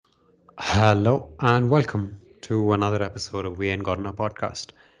Hello and welcome to another episode of We Ain't Got No Podcast.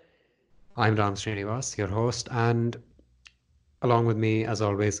 I'm Ram Srinivas, your host, and along with me, as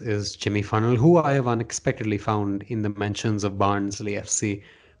always, is Jimmy Funnel, who I have unexpectedly found in the mentions of Barnsley FC,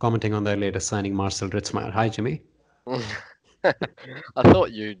 commenting on their latest signing, Marcel Ritzmaier. Hi, Jimmy. I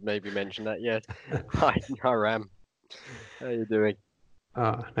thought you'd maybe mention that, yes. Hi, Ram. How you doing?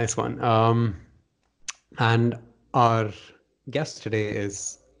 Nice one. And our guest today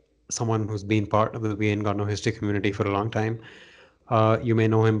is someone who's been part of the We Ain't Got No History community for a long time. You may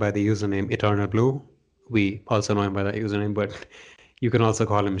know him by the username Eternal Blue. We also know him by that username, but you can also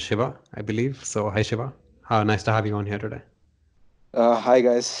call him Shiva, I believe. So, hi, Shiva. Nice to have you on here today. Hi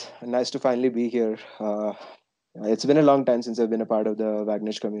guys, nice to finally be here. It's been a long time since I've been a part of the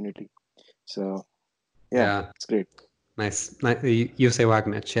Wagnish community. So yeah, Yeah, it's great. nice. You say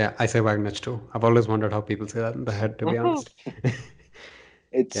Wagnich. Yeah, I say Wagnich too. I've always wondered how people say that in the head, to be Mhm. honest.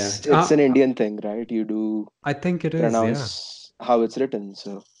 Yeah. It's an Indian thing, right? You do I think it is. Yeah. pronounce how it's written.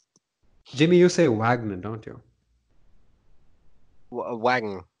 So Jimmy, you say Wagner, don't you?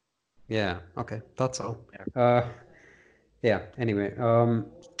 Wang. Yeah. Okay. Thought so. Yeah. Uh, yeah. Anyway,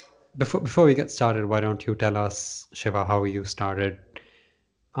 before we get started, why don't you tell us, Shiva, how you started?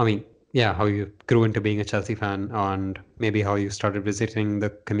 I mean, yeah, how you grew into being a Chelsea fan, and maybe how you started visiting the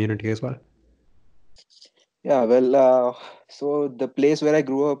community as well. yeah, well, so the place where I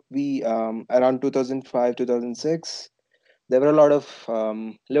grew up, we around 2005, 2006, there were a lot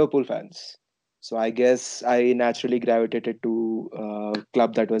of Liverpool fans. So I guess I naturally gravitated to a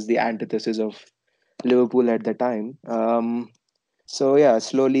club that was the antithesis of Liverpool at the time. So yeah,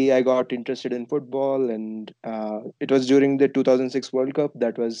 slowly I got interested in football, and it was during the 2006 World Cup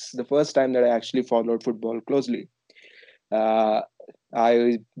that was the first time that I actually followed football closely. Uh,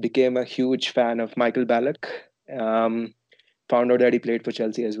 I became a huge fan of Michael Ballack. Um, Found out that he played for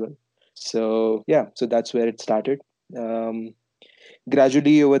Chelsea as well. So yeah, so that's where it started. Um,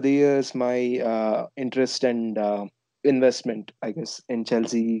 Gradually over the years, my interest and investment, I guess, in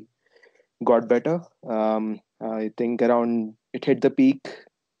Chelsea got better. I think around it hit the peak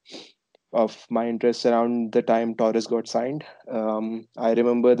of my interest around the time Torres got signed. I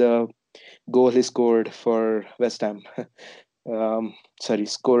remember the goal he scored for West Ham.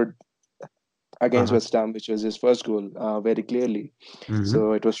 Scored against Uh-huh. West Ham, which was his first goal, very clearly. Mm-hmm.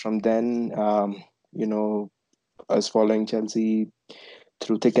 So it was from then, you know, I was following Chelsea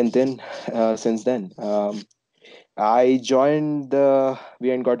through thick and thin since then. I joined the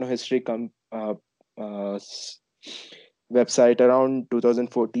We Ain't Got No History uh, s- website around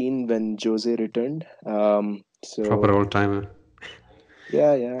 2014 when Jose returned. Proper So old timer.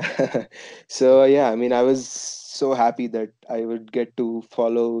 yeah, yeah. So yeah, I mean, I was so happy that I would get to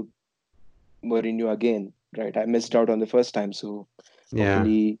follow Mourinho again. Right, I missed out on the first time, so Yeah.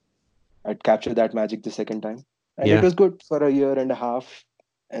 hopefully I'd capture that magic the second time. And it Yeah. was good for a year and a half,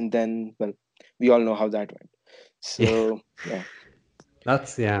 and then well, we all know how that went. Yeah. So yeah.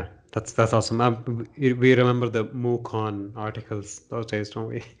 Yeah. That's awesome. We remember the MooCon articles those days, don't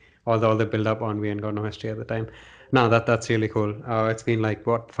we? All the build up on We Ain't Got No History at the time. No, that's really cool. It's been like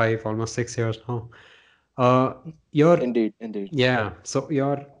what, 5, almost 6 years now. Uh, you're Indeed, indeed. yeah. So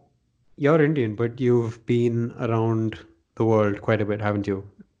you're Indian, but you've been around the world quite a bit, haven't you?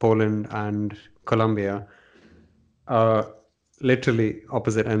 Poland and Colombia, uh, literally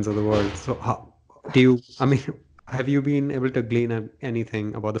opposite ends of the world. So how do you? I mean, have you been able to glean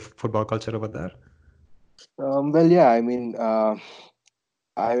anything about the football culture over there? Well, yeah, I mean,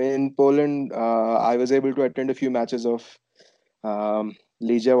 in Poland, I was able to attend a few matches of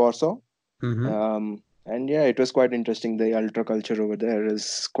Legia Warsaw. Mm-hmm. And yeah, it was quite interesting. The ultra culture over there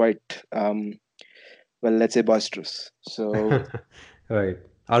is quite, well, let's say boisterous. So, Right.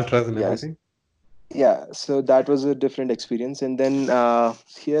 Ultras and yes, everything. yeah, so that was a different experience. And then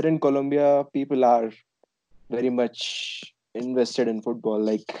here in Colombia, people are very much invested in football.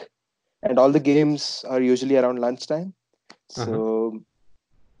 And all the games are usually around lunchtime. Uh-huh.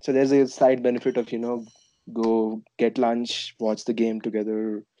 So there's a side benefit of go get lunch, watch the game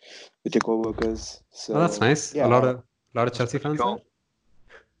together with your coworkers. Oh, that's So nice. yeah, A lot of That's Chelsea pretty fans there.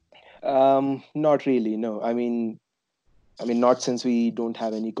 cool. not really. No, I mean not since we don't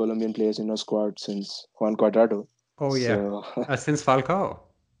have any Colombian players in our squad since Juan Cuadrado. Oh yeah. So Since Falcao,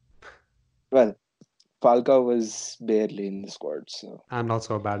 well, Falcao was barely in the squad. So and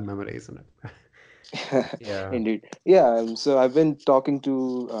also a bad memory, isn't it? Yeah. indeed, yeah. So I've been talking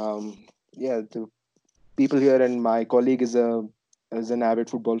to the people here, and my colleague is an avid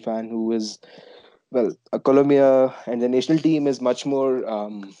football fan who is well, Colombia and the national team is much more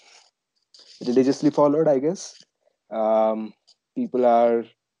religiously followed, I guess. Um, People are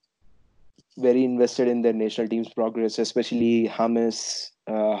very invested in their national team's progress, especially James,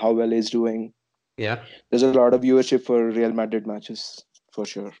 how well he's doing. Yeah. There's a lot of viewership for Real Madrid matches for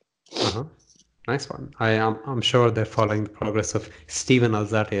sure. Uh-huh. Nice one. I'm sure they're following the progress of Steven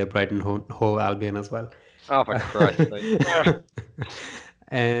Alzate at Brighton Hove Albion as well. Oh, for Christ's sake.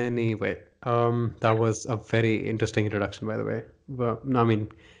 Anyway, that was a very interesting introduction, by the way. Well, I mean,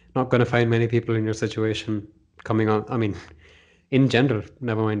 not gonna find many people in your situation coming on. I mean, in general,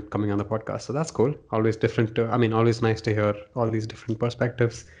 never mind coming on the podcast. So that's cool. Always different. I mean, always nice to hear all these different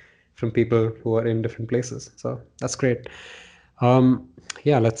perspectives from people who are in different places. So that's great. Um,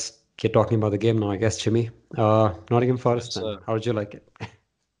 yeah, let's get talking about the game now, I guess, Jimmy. Nottingham Forest, then. So, How did you like it?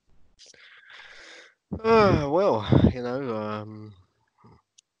 well,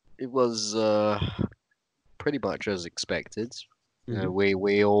 it was pretty much as expected. Mhm.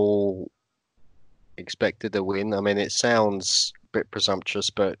 We all expected a win. I mean, it sounds a bit presumptuous,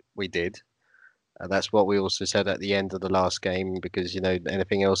 but we did. That's what we also said at the end of the last game because,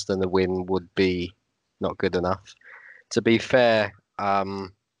 anything else than the win would be not good enough. To be fair,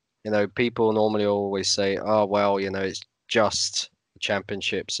 people normally always say, oh, well, it's just the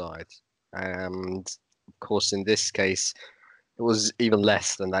championship side. And of course, in this case, it was even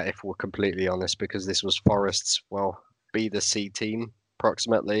less than that, if we're completely honest, because this was Forest's, well, be the C team,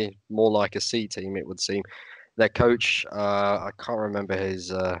 approximately, more like a C team, it would seem. Their coach, I can't remember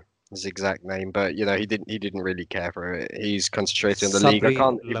his exact name, but he didn't really care for it. He's concentrating on the league. I Sabri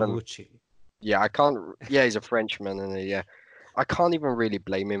can't even, Lamouchi. yeah, I can't, yeah, he's a Frenchman, and yeah, I can't even really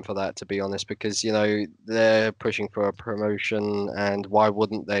blame him for that, to be honest, because they're pushing for a promotion, and why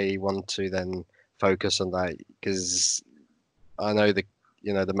wouldn't they want to then focus on that? Because I know the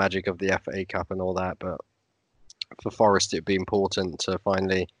magic of the FA Cup and all that, but for Forest it'd be important to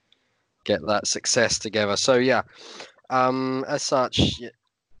finally get that success together. So yeah, as such,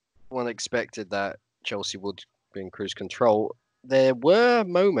 one expected that Chelsea would be in cruise control. There were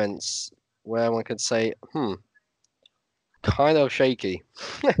moments where one could say, kind of shaky.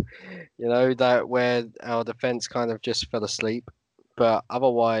 That where our defense kind of just fell asleep. But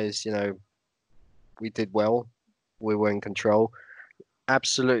otherwise, we did well. We were in control.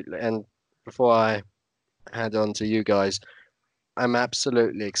 Absolutely. And before I hand on to you guys, I'm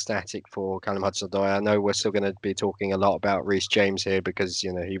absolutely ecstatic for Callum Hudson-Odoi. I know we're still going to be talking a lot about Reece James here because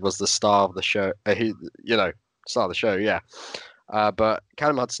he was the star of the show. Star of the show, yeah. But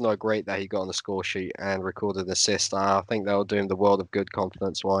Callum Hudson-Odoi, great that he got on the score sheet and recorded an assist. I think that'll do him the world of good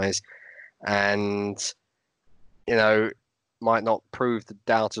confidence-wise, and might not prove the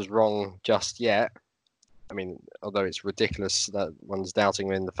doubters wrong just yet. I mean, although it's ridiculous that one's doubting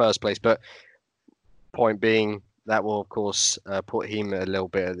him in the first place, but point being, that will of course put him a little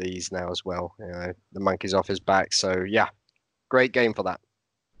bit at ease now as well. The monkey's off his back, so yeah, great game for that.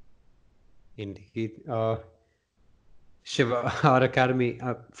 Indeed. Shiva, our academy,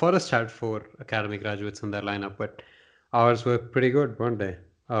 Forest had 4 academy graduates in their lineup, but ours were pretty good, weren't they?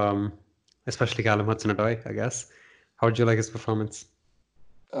 Especially Callum Hudson-Odoi, I guess. How did you like his performance?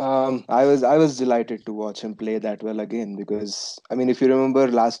 I was delighted to watch him play that well again because I mean, if you remember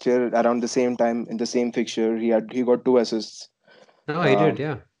last year around the same time in the same fixture, he got 2 assists. No, he did, Um,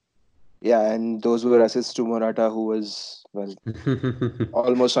 yeah. yeah, and those were assists to Morata, who was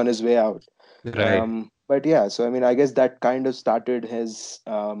almost on his way out. Right. But yeah, so I mean, I guess that kind of started his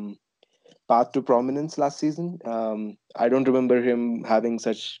path to prominence last season. I don't remember him having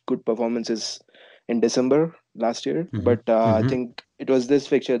such good performances in December last year, Mm-hmm. but I Mm-hmm. think it was this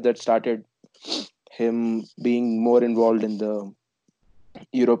fixture that started him being more involved in the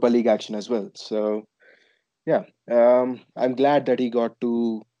Europa League action as well. So yeah, I'm glad that he got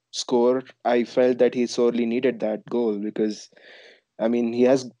to score. I felt that he sorely needed that goal because I mean he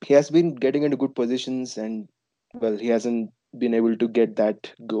has been getting into good positions and well he hasn't been able to get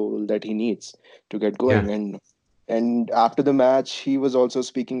that goal that he needs to get Yeah. going and after the match he was also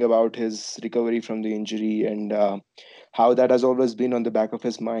speaking about his recovery from the injury and how that has always been on the back of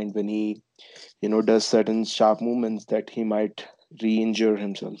his mind when he does certain sharp movements that he might re-injure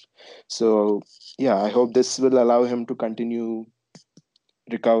himself. So yeah, I hope this will allow him to continue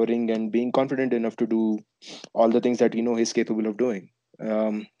recovering and being confident enough to do all the things that he's capable of doing.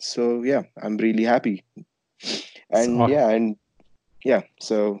 So yeah, I'm really happy. So, And yeah,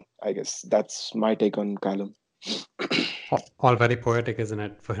 so I guess that's my take on Callum. all very poetic, isn't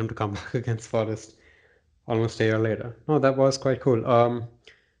it, for him to come back against Forest almost a year later? No, that was quite cool.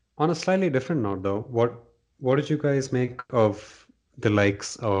 On a slightly different note, though, what did you guys make of the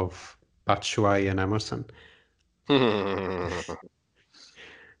likes of Batshuayi and Emerson?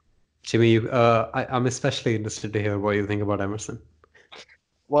 Jimmy, I'm especially interested to hear what you think about Emerson.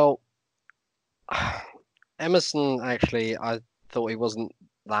 Well, Emerson, actually, I thought he wasn't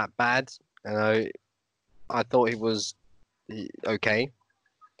that bad. You know, I thought he was okay.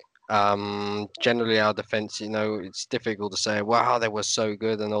 Generally our defense, it's difficult to say, wow, they were so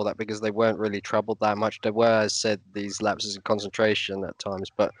good and all that because they weren't really troubled that much. There were, as said, these lapses in concentration at times,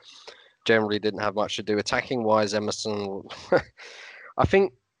 but generally didn't have much to do. Attacking wise, Emerson, I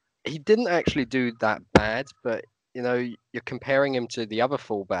think he didn't actually do that bad, but you're comparing him to the other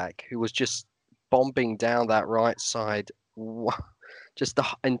fullback who was just bombing down that right side just the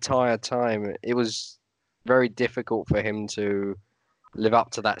entire time. It was very difficult for him to live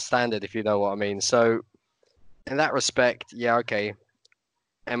up to that standard, if you know what I mean. So, in that respect, yeah, okay,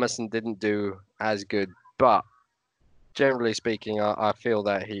 Emerson didn't do as good, but generally speaking, I feel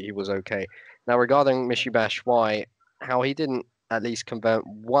that he was okay. Now, regarding Michy Batshuayi, how he didn't at least convert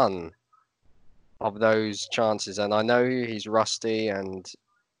one of those chances, and I know he's rusty, and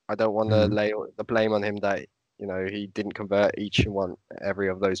I don't want to lay the blame on him that he didn't convert each and every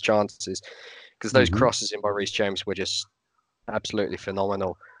of those chances, because those crosses in by Reece James were just absolutely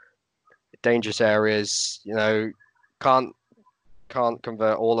phenomenal. Dangerous areas, can't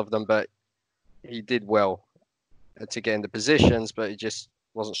convert all of them, but he did well to get into positions, but he just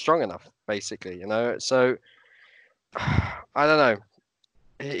wasn't strong enough, basically, So I don't know.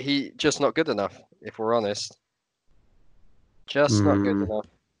 He just not good enough, if we're honest. Just not good enough.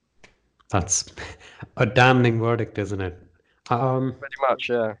 That's a damning verdict, isn't it? Pretty much,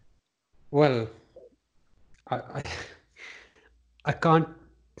 yeah. Well, I I can't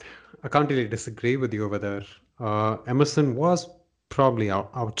really disagree with you over there. Emerson was probably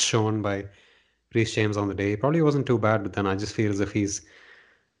outshone by Reece James on the day. He probably wasn't too bad, but then I just feel as if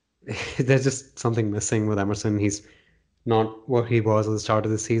there's just something missing with Emerson. He's not what he was at the start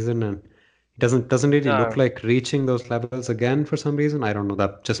of the season, and he doesn't really look No. like reaching those levels again for some reason. I don't know.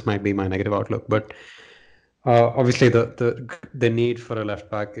 That just might be my negative outlook, but obviously the need for a left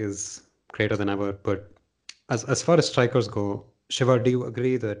back is greater than ever. But as far as strikers go, Shiva, do you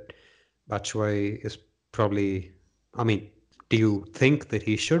agree that Batshuayi is probably? I mean, do you think that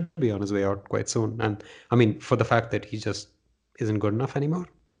he should be on his way out quite soon? And I mean, for the fact that he just isn't good enough anymore.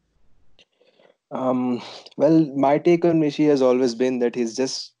 Well, my take on Mishi has always been that he's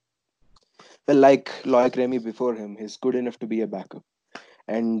just, well, like Loic Remy before him, he's good enough to be a backup.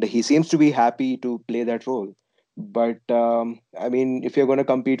 And he seems to be happy to play that role. But I mean, if you're going to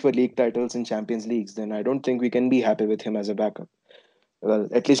compete for league titles in Champions Leagues, then I don't think we can be happy with him as a backup. Well,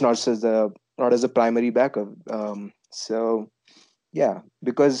 at least not as a primary backup. So yeah,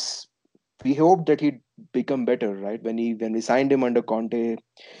 because we hoped that he'd become better, right? When we signed him under Conte,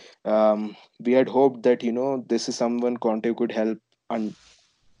 we had hoped that this is someone Conte could help and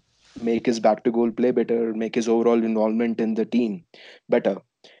make his back to goal play better, make his overall involvement in the team better,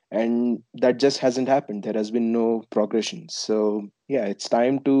 and that just hasn't happened. There has been no progression. So yeah, it's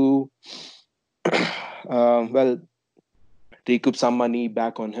time to well, recoup some money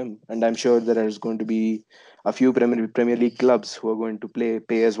back on him, and I'm sure there is going to be a few Premier League clubs who are going to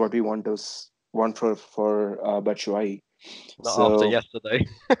pay us what we want for Batshuayi. Not So after yesterday.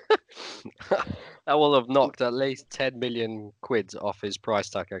 That will have knocked at least 10 million quid off his price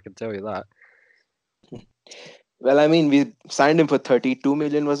tag, I can tell you that. well, I mean, we signed him for 32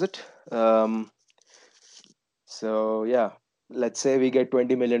 million, was it? So yeah, let's say we get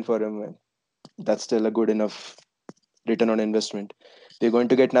 20 million for him. That's still a good enough return on investment. We're going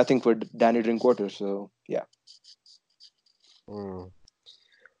to get nothing for Danny Drinkwater. So yeah.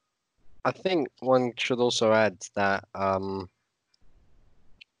 I think one should also add that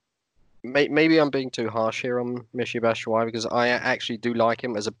maybe I'm being too harsh here on Michy Batshuayi because I actually do like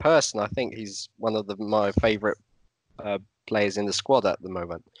him as a person. I think he's one of my favourite players in the squad at the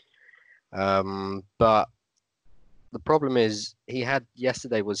moment. But the problem is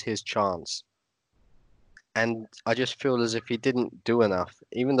yesterday was his chance. And I just feel as if he didn't do enough,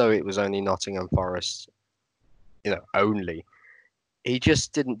 even though it was only Nottingham Forest, only. He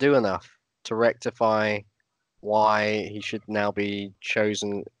just didn't do enough to rectify why he should now be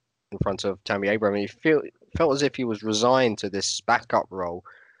chosen in front of Tammy Abraham. He felt as if he was resigned to this backup role.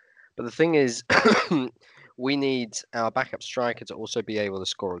 But the thing is, we need our backup striker to also be able to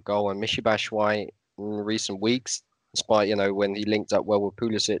score a goal. And Michy Batshuayi in recent weeks, despite when he linked up well with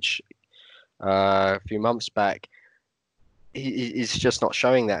Pulisic a few months back, he's just not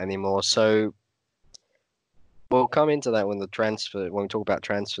showing that anymore. So we'll come into that when we talk about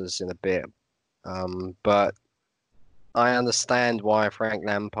transfers in a bit. But I understand why Frank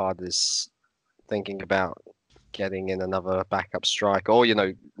Lampard is thinking about getting in another backup striker, or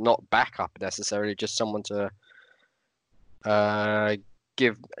not backup necessarily, just someone to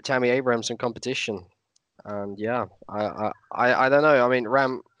give Tammy Abraham some competition. And yeah, I don't know. I mean,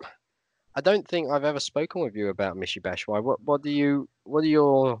 Ram, I don't think I've ever spoken with you about Michy Batshuayi. What are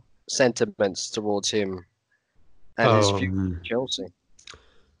your sentiments towards him and his future at Um, Chelsea?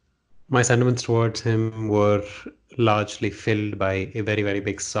 my sentiments towards him were largely filled by a very, very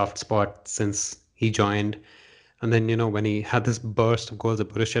big soft spot since he joined. And then, when he had this burst of goals at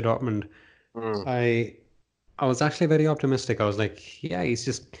Borussia Dortmund, Mm, I I was actually very optimistic. I was like, yeah, he's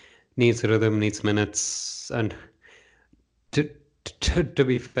just needs rhythm, needs minutes. And to to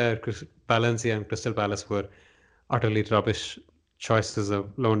be fair, Valencia and Crystal Palace were utterly rubbish choices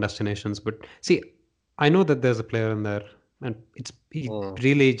of loan destinations. But see, I know that there's a player in there, and he mm,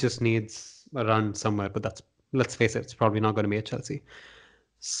 really just needs a run somewhere. But that's, let's face it, it's probably not going to be at Chelsea.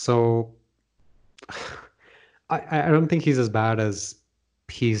 So I don't think he's as bad as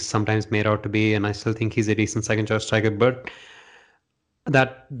he's sometimes made out to be, and I still think he's a decent second choice striker. But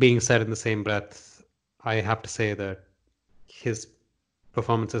that being said, in the same breath, I have to say that his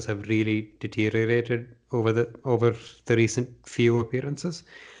performances have really deteriorated over the recent few appearances.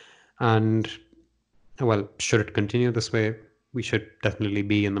 And well, should it continue this way, we should definitely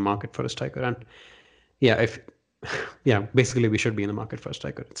be in the market for a striker. And yeah, if yeah, basically we should be in the market for a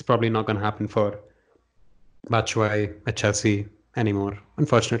striker. It's probably not going to happen for Batshuayi at Chelsea anymore,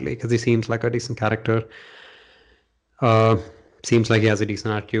 unfortunately, because he seems like a decent character. Uh, Seems like he has a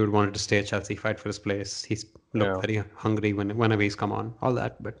decent attitude. Wanted to stay at Chelsea, fight for his place. He's looked yeah. very hungry whenever he's come on. All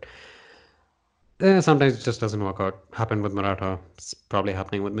that, but sometimes it just doesn't work out. Happened with Maratha. It's probably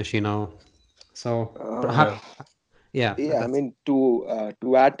happening with Mishi now. So Uh, Yeah. perhaps, yeah, yeah, I that's mean to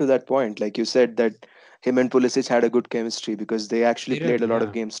add to that point, like you said that him and Pulisic had a good chemistry because they actually they did. played a lot of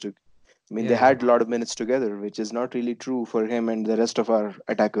Yeah, games to. I mean, yeah, they yeah, had a lot of minutes together, which is not really true for him and the rest of our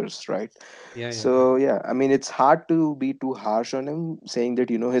attackers, right? yeah, yeah, yeah, So yeah, I mean, it's hard to be too harsh on him, saying that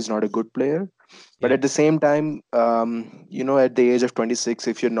he's not a good player. But yeah, at the same time, at the age of 26,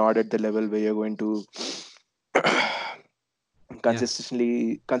 if you're not at the level where you're going to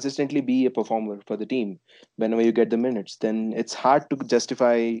yeah. consistently be a performer for the team whenever you get the minutes, then it's hard to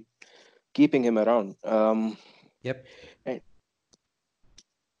justify keeping him around. Yep. And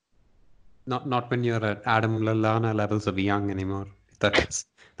Not when you're at Adam Lallana levels of young anymore. That's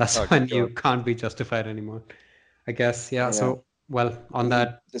Oh when you God. can't be justified anymore, I guess. Yeah. yeah, So well, I on mean,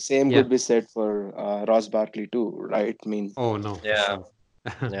 that, the same yeah. could be said for Ross Barkley too, right? I mean, Oh no, for Yeah. sure.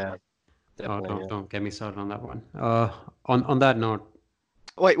 Yeah. Oh, Definitely. don't Yeah. don't get me started on that one. On that note,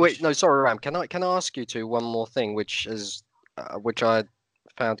 Wait. sh- No, sorry, Ram. Can I ask you to one more thing, which I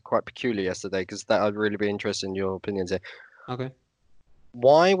found quite peculiar yesterday, because that I'd really be interested in your opinions here. okay.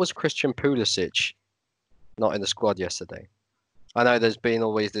 Why was Christian Pulisic not in the squad yesterday? I know there's been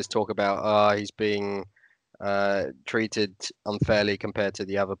always this talk about he's being treated unfairly compared to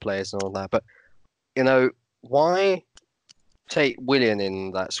the other players and all that, but you know why take Willian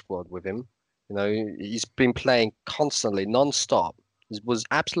in that squad with him? You know he's been playing constantly, non-stop. There was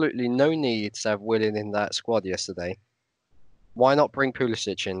absolutely no need to have Willian in that squad yesterday. Why not bring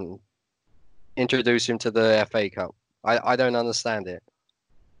Pulisic in, introduce him to the FA Cup? I don't understand it.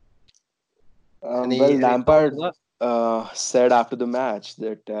 well, Any thoughts Lampard on that? said after the match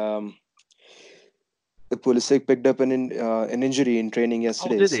that Pulisic picked up an injury in training Oh,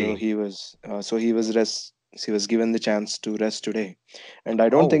 yesterday, did so he? he was given the chance to rest today, and I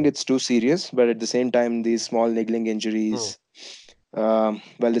don't think Oh, it's too serious. But at the same time, these small niggling hmm, injuries, well,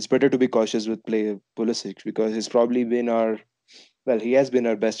 it's better to be cautious with play Pulisic because he has been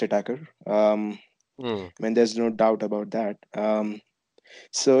our best attacker. hmm. I mean, there's no doubt about that.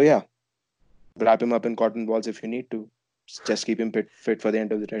 So yeah, wrap him up in cotton balls if you need to. Just keep him fit for the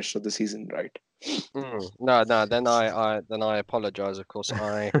end of the rest of the season, right? No, no. Then I apologize. Of course,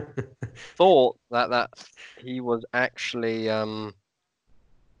 I thought that he was actually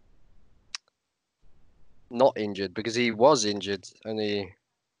not injured because he was injured only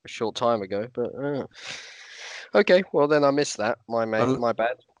a short time ago. But okay, well then I missed that. My mate, Well, my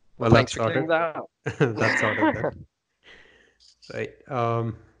bad. But well, thanks that's for clearing sorted. that up. That's sorted then. Right.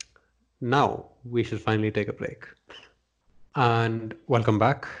 Now we should finally take a break. And welcome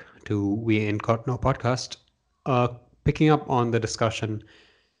back to We Ain't Got No podcast. Picking up on the discussion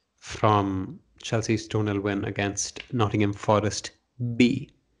from Chelsea's 2-0 win against Nottingham Forest B.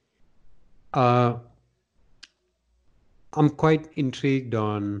 Uh, I'm quite intrigued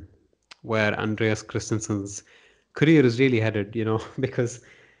on where Andreas Christensen's career is really headed, because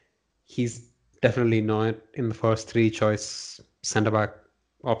he's definitely not in the first three choice centre back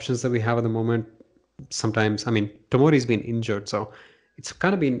options that we have at the moment. Sometimes, I mean, Tomori's been injured, so it's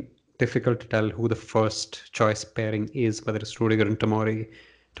kind of been difficult to tell who the first choice pairing is, whether it's Rudiger and Tomori.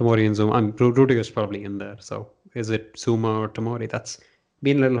 Tomori and Zuma. Rudiger's probably in there. So is it Zuma or Tomori? That's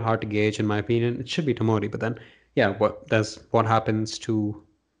been a little hard to gauge, in my opinion. It should be Tomori, but then, yeah, what happens to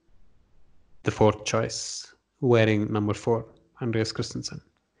the fourth choice wearing number 4, Andreas Christensen?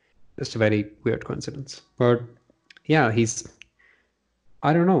 Just a very weird coincidence. But yeah,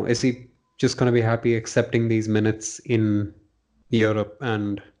 I don't know. Is he just going to be happy accepting these minutes in Europe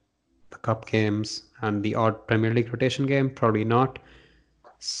and the cup games and the odd Premier League rotation game? Probably not.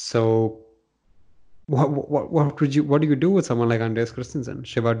 So what do you do with someone like Andreas Christensen?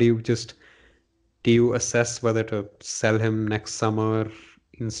 Shiva, do you assess whether to sell him next summer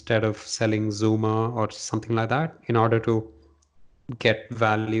instead of selling Zuma or something like that in order to get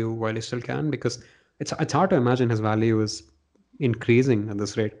value while you still can? Because it's hard to imagine his value is increasing at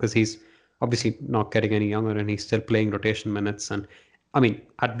this rate, because he's obviously not getting any younger and he's still playing rotation minutes. And I mean,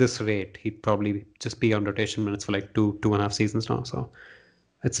 at this rate, he'd probably just be on rotation minutes for like 2.5 seasons now. So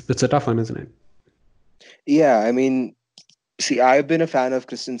it's a tough one, isn't it? Yeah, I mean, see, I've been a fan of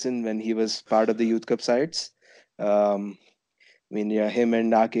Christensen when he was part of the Youth Cup sides. I mean, yeah, him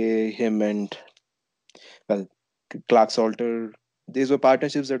and Ake, him and, well, Clark Salter, these were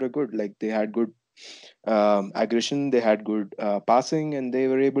partnerships that were good. Like, they had good aggression, they had good passing, and they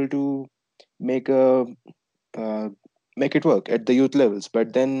were able to make a uh, make it work at the youth levels.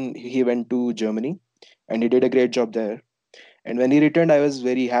 But then he went to Germany, and he did a great job there. And when he returned, I was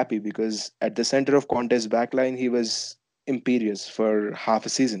very happy because at the center of Conte's backline, he was imperious for half a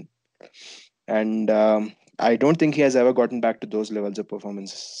season. And I don't think he has ever gotten back to those levels of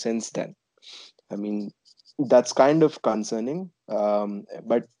performance since then. I mean, that's kind of concerning.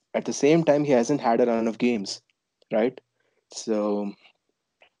 But at the same time, he hasn't had a run of games, right? So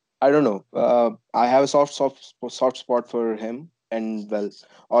I don't know. I have a soft spot for him, and well,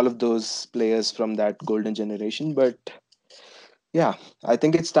 all of those players from that golden generation. But yeah, I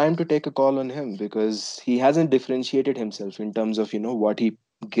think it's time to take a call on him because he hasn't differentiated himself in terms of what he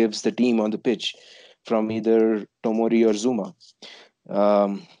gives the team on the pitch from either Tomori or Zuma.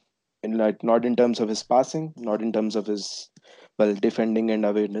 Um, in like not in terms of his passing, not in terms of his defending and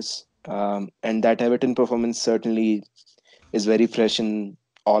awareness. And that Everton performance certainly is very fresh in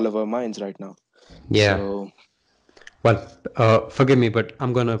all of our minds right now. Yeah. So Well, forgive me, but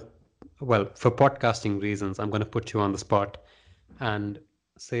for podcasting reasons, I'm gonna put you on the spot and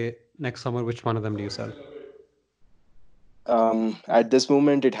say next summer, which one of them do you sell? at this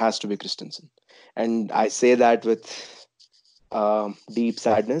moment, it has to be Christensen, and I say that with deep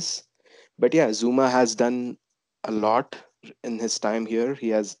sadness. But yeah, Zuma has done a lot in his time here. He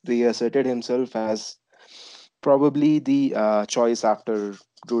has reasserted himself as probably the choice after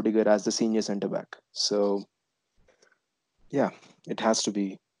Rudiger as the senior centre back. So yeah, it has to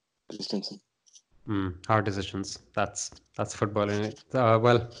be Christensen. Hard decisions. That's football in it.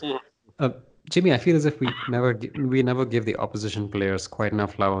 Well, Hmm. Jimmy, I feel as if we never give the opposition players quite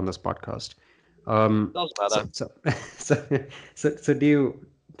enough love on this podcast. Doesn't So matter. so so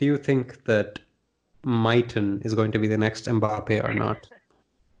do you think that Mighton is going to be the next Mbappe or not?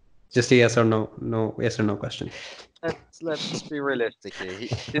 Just a yes or no, yes or no question. Let's be realistic here.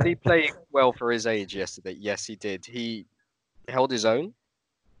 Did he play well for his age yesterday? Yes, he did. He held his own.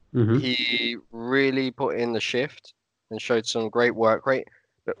 Mm-hmm. He really put in the shift and showed some great work rate.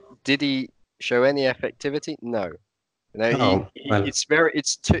 But did he show any effectivity? No. Oh, well, It's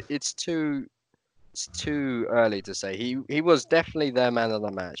too early to say. He was definitely their man of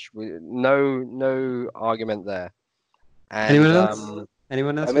the match. No argument there. And anyone else?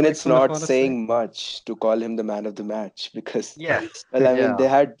 Anyone I else would mean, like it's to come not forward and say? saying much to call him the man of the match because, yes, well, I mean, yeah, they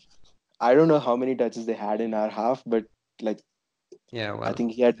had, I don't know how many touches they had in our half, but like, Yeah, I well,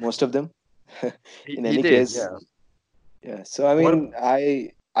 think he had most of them. In he any did, case, yeah. yeah. So, I what? mean,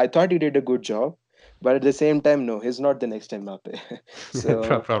 I thought he did a good job, but at the same time, no, he's not the next Mbappe. So,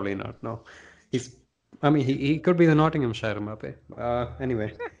 Probably not. No, he's. I mean, he could be the Nottinghamshire Mbappe.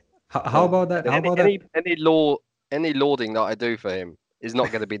 Anyway, how well, about that? How Any about any that? any lauding that I do for him is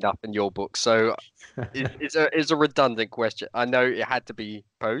not going to be enough in your book. So it's a redundant question. I know it had to be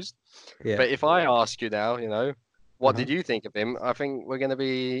posed, Yeah. but if I ask you now, what Uh-huh. did you think of him? I think we're going to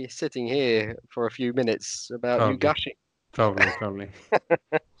be sitting here for a few minutes about you Probably. gushing. Probably.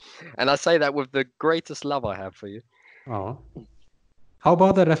 And I say that with the greatest love I have for you. Oh. How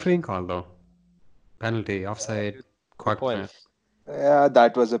about the refereeing call though? Penalty, offside, Good point. quagmire. yeah,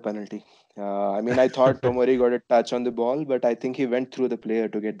 that was a penalty. I mean, I thought Tomori got a touch on the ball, but I think he went through the player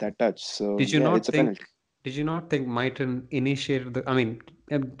to get that touch. So, Did you yeah, it's not a penalty. think? Did you not think Mighton initiated the? I mean,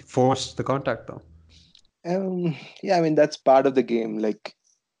 forced the contact though. Yeah, I mean, that's part of the game. Like,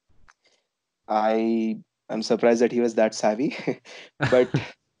 I am surprised that he was that savvy. But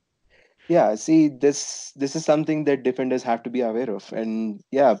Yeah, see, this is something that defenders have to be aware of, and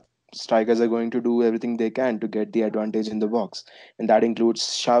yeah, strikers are going to do everything they can to get the advantage in the box, and that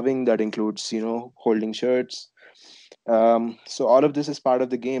includes shoving, that includes holding shirts. So all of this is part of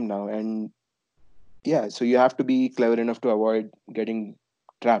the game now, and yeah, so you have to be clever enough to avoid getting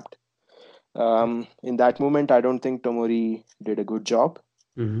trapped. In that moment, I don't think Tomori did a good job,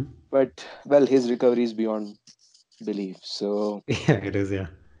 Hmm. but well, his recovery is beyond belief. So Yeah, it is. Yeah.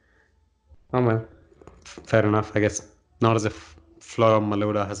 Oh well, fair enough. I guess not as if Flora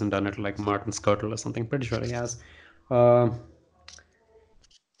Maloda hasn't done it like Martin Skirtle or something. Pretty sure he has. Uh,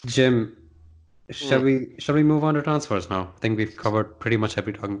 Jim, shall Mm, we move on to transfers now? I think we've covered pretty much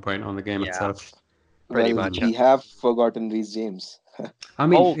every talking point on the game yeah, itself. pretty well, much. Hmm. we have forgotten Reece James. I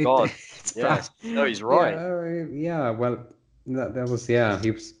mean, Oh God, it's yes. No, he's yeah, right. yeah. Well, that was yeah.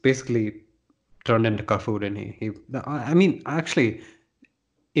 He was basically turned into Cafu, didn't he? I mean, actually,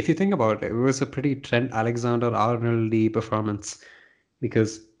 if you think about it, it was a pretty Trent Alexander-Arnold-y performance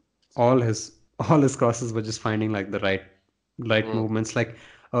because all his all his crosses were just finding like the right Mm, movements. Like,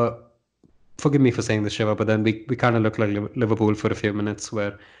 uh, forgive me for saying this, Shiva, but then we kind of looked like Liverpool for a few minutes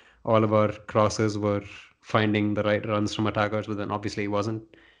where all of our crosses were finding the right runs from attackers, but then obviously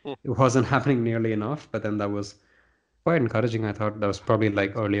mm, it wasn't happening nearly enough. But then that was quite encouraging. I thought that was probably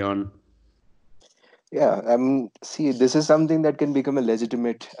like early on. Yeah, see, this is something that can become a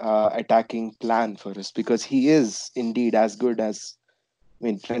legitimate attacking plan for us because he is indeed as good as, I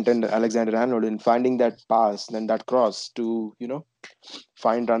mean, Trent and Alexander-Arnold in finding that pass and that cross to,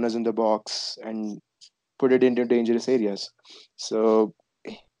 find runners in the box and put it into dangerous areas. So,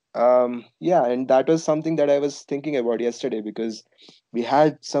 yeah, and that was something that I was thinking about yesterday because we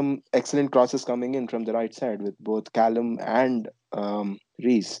had some excellent crosses coming in from the right side with both Callum and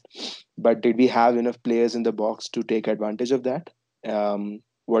Reese. But did we have enough players in the box to take advantage of that?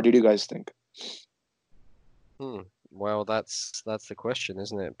 What did you guys think? mm. Well, that's the question,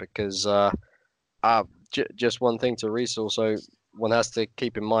 isn't it? Because just one thing to Reece also, one has to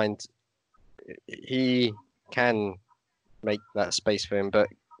keep in mind he can make that space for him, but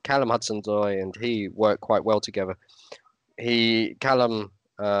Callum Hudson-Odoi and he work quite well together. Callum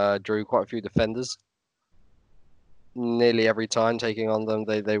drew quite a few defenders nearly every time taking on them.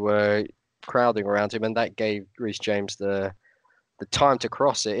 They were crowding around him, and that gave Reece James the time to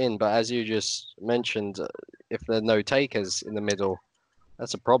cross it in. But as you just mentioned, if there are no takers in the middle,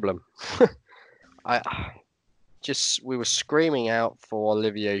 that's a problem. I just we were screaming out for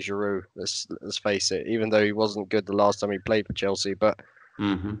Olivier Giroud. Let's face it, even though he wasn't good the last time he played for Chelsea. But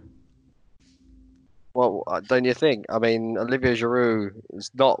Hmm. well, don't you think? I mean, Olivier Giroud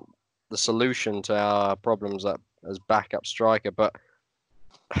is not the solution to our problems as backup striker, but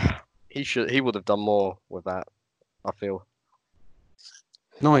he would have done more with that. I feel.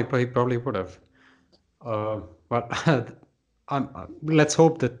 No, he probably would have. But let's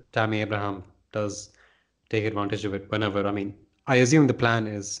hope that Tammy Abraham does take advantage of it whenever. I mean, I assume the plan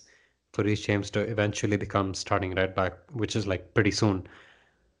is for Reece James to eventually become starting right back, which is like pretty soon.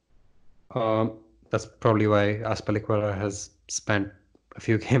 That's probably why Aspilicueta has spent a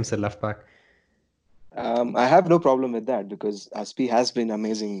few games at left back. I have no problem with that because Aspi has been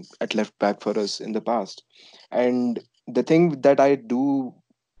amazing at left back for us in the past. And the thing that I do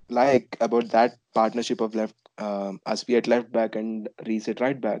like about that partnership of Aspi at left back and Reece at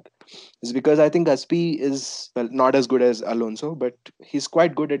right back is because I think Aspi is, well, not as good as Alonso, but he's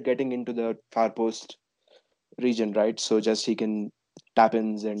quite good at getting into the far post region, right? So just he can tap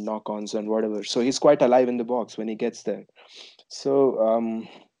ins and knock ons and whatever. So he's quite alive in the box when he gets there. So,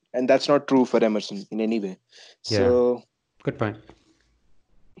 and that's not true for Emerson in any way. Yeah, So, good point.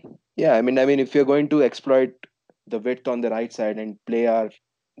 yeah, I mean, if you're going to exploit the width on the right side and play our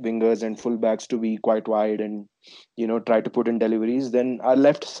wingers and fullbacks to be quite wide and try to put in deliveries, then our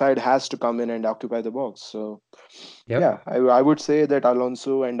left side has to come in and occupy the box. So, yeah, Yep, I would say that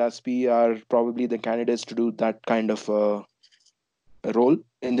Alonso and Aspi are probably the candidates to do that kind of a role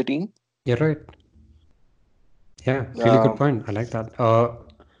in the team. you're right. Yeah, really good Uh, point. I like that.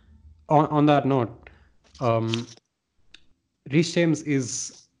 On that note, um, Reece James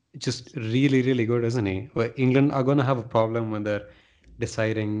is just really, really good, isn't he? Well, England are going to have a problem when they're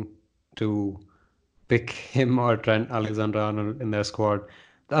deciding to pick him or Trent Alexander-Arnold in their squad.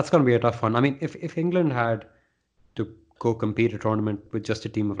 That's going to be a tough one. I mean, if England had to go compete a tournament with just a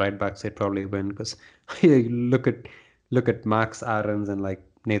team of right backs, they'd probably win because you look at Max Aarons and like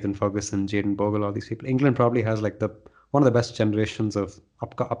Nathan Ferguson, Jaden Bogle, all these people. England probably has like the one of the best generations of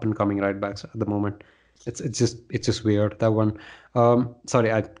up and coming right backs at the moment. It's just weird that one.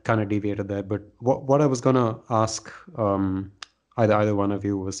 Sorry, I kind of deviated there, but what I was gonna ask either one of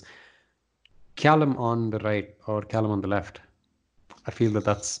you was Callum on the right or Callum on the left? I feel that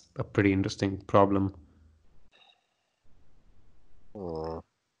that's a pretty interesting problem. Hmm.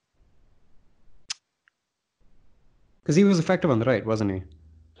 Because he was effective on the right, wasn't he?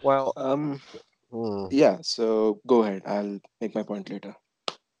 Well, Yeah. So go ahead. I'll make my point later.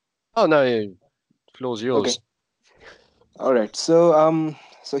 oh no, floor's Okay. yours. All right.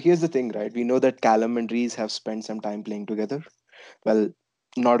 So here's the thing, right? We know that Callum and Reese have spent some time playing together. Well,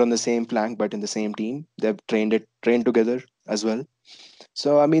 not on the same flank, but in the same team. They've trained together as well.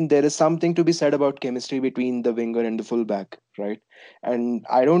 So I mean, there is something to be said about chemistry between the winger and the fullback, right? And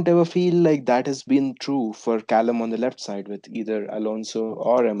I don't ever feel like that has been true for Callum on the left side with either Alonso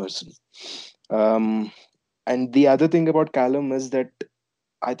or Emerson. Um, and the other thing about Callum is that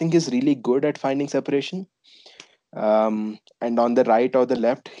I think he's really good at finding separation. And on the right or the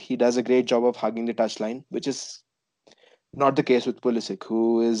left, he does a great job of hugging the touchline, which is not the case with Pulisic,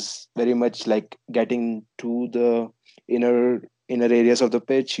 who is very much like getting to the inner areas of the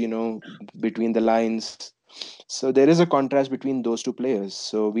pitch, between the lines. So there is a contrast between those two players.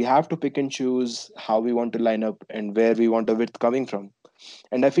 So we have to pick and choose how we want to line up and where we want the width coming from.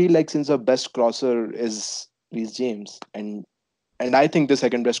 And I feel like since our best crosser is Reece James, and I think the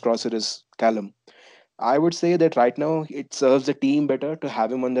second best crosser is Callum, I would say that right now it serves the team better to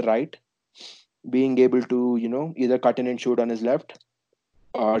have him on the right, being able to, either cut in and shoot on his left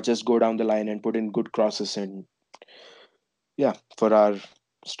or just go down the line and put in good crosses and yeah, for our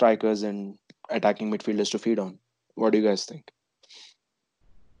strikers and attacking midfielders to feed on. What do you guys think?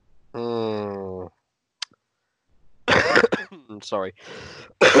 Hmm. Sorry.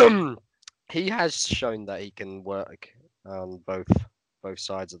 He has shown that he can work on both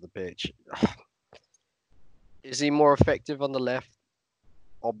sides of the pitch. Is he more effective on the left?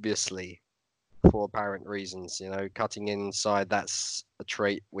 Obviously, for apparent reasons. Cutting inside, that's a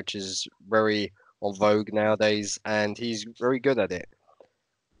trait which is very on vogue nowadays, and he's very good at it.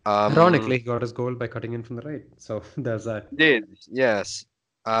 Ironically, he got his goal by cutting in from the right. So there's that. Did, yes.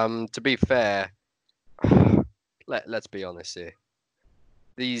 To be fair, let's be honest here.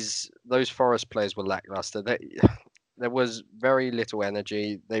 Those Forest players were lackluster. There was very little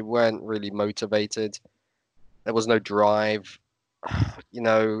energy. They weren't really motivated. There was no drive. I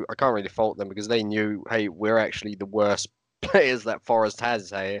can't really fault them because they knew, hey, we're actually the worst players that Forest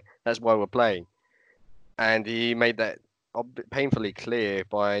has here. That's why we're playing. And he made that painfully clear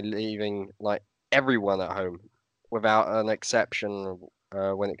by leaving like everyone at home without an exception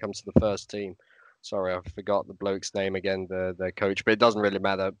when it comes to the first team. Sorry, I forgot the bloke's name again, the coach, but it doesn't really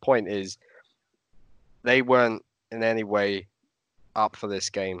matter. Point is, they weren't in any way up for this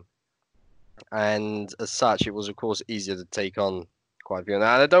game, and as such, it was of course easier to take on quite a few.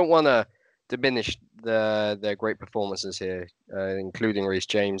 Now, I don't want to diminish their great performances here, including Reece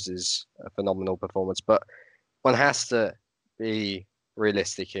James's phenomenal performance, but one has to be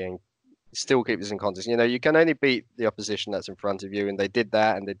realistic here and still keep this in context. You can only beat the opposition that's in front of you, and they did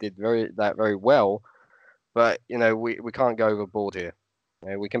that, and they did very well. But we can't go overboard here.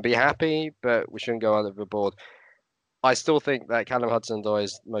 We can be happy, but we shouldn't go overboard. I still think that Callum Hudson-Odoi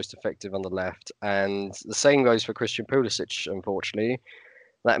is most effective on the left, and the same goes for Christian Pulisic. Unfortunately,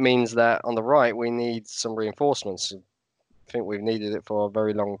 that means that on the right we need some reinforcements. I think we've needed it for a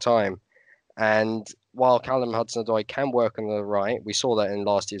very long time. And while Callum Hudson-Odoi can work on the right, we saw that in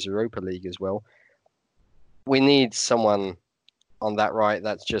last year's Europa League as well. We need someone on that right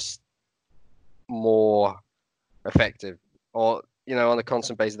that's just more effective, or on a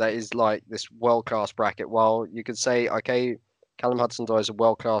constant basis that is like this world-class bracket. While you could say, okay, Callum Hudson-Odoi is a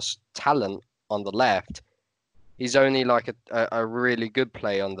world-class talent on the left, he's only like a really good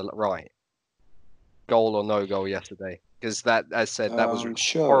play on the right. Goal or no goal yesterday, because that, as said, that was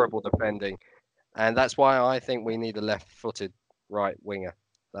Sure. horrible defending. And that's why I think we need a left-footed right winger.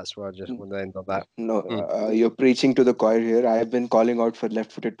 That's where I just want to end on that. No, you're preaching to the choir here. I have been calling out for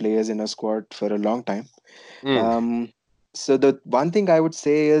left-footed players in a squad for a long time. So the one thing I would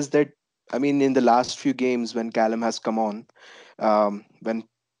say is that, I mean, in the last few games when Callum has come on, when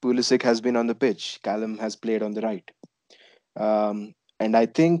Pulisic has been on the pitch, Callum has played on the right. And I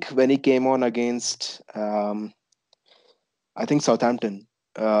think when he came on against, I think Southampton,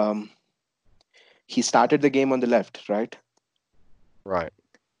 he started the game on the left, right? Right.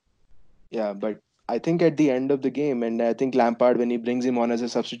 Yeah, but I think at the end of the game, and I think Lampard, when he brings him on as a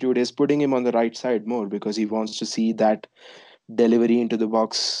substitute, is putting him on the right side more because he wants to see that delivery into the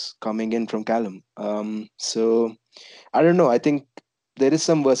box coming in from Callum. So I don't know. I think there is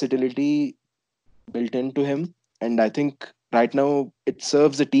some versatility built into him, and I think right now it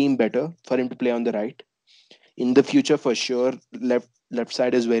serves the team better for him to play on the right. In the future, for sure, left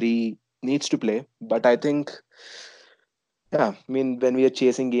side is very needs to play. But I think, yeah, I mean, when we are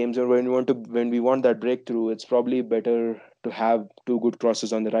chasing games or when we want that breakthrough, it's probably better to have two good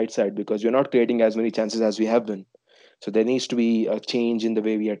crosses on the right side because we're not creating as many chances as we have been. So there needs to be a change in the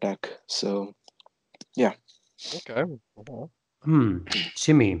way we attack. So yeah. Okay. Mhm.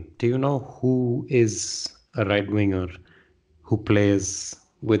 Jimmy, do you know who is a right winger who plays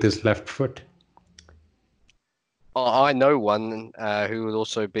with his left foot? I know one who would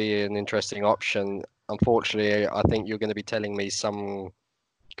also be an interesting option. Unfortunately, I think you're going to be telling me some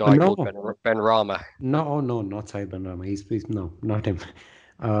guy No, called Ben Rama. no, not Sai Banrama. He's no, not him.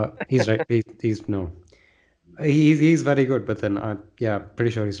 He's right. He's no. He's very good, but then yeah,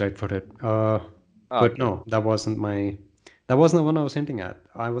 pretty sure he's right-footed. But Okay. no, that wasn't the one I was hinting at.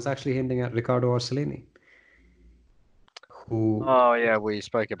 I was actually hinting at Riccardo Orsolini, who Oh yeah, we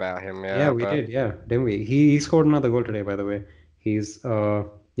spoke about him. yeah, Yeah, we but did, yeah, didn't we? He scored another goal today, by the way. He's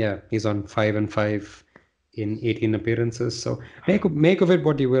yeah, he's on 5-5 in 18 appearances. So make of it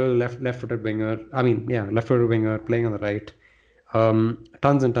what you will. Left-footed winger. I mean, yeah, left-footed winger playing on the right.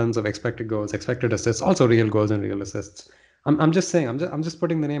 Tons and tons of expected goals, expected assists, also real goals and real assists. I'm just saying. I'm just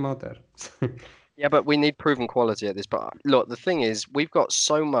putting the name out there. yeah, but we need proven quality at this. But look, the thing is, we've got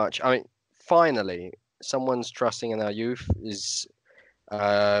so much. I mean, finally, someone's trusting in our youth is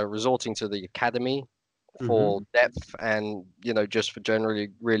resorting to the academy for Hmm. depth and just for generally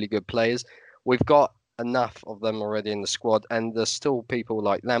really good players. We've got enough of them already in the squad, and there's still people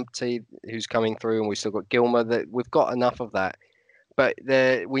like Lamptey who's coming through, and we've still got Gilmer. That we've got enough of that, but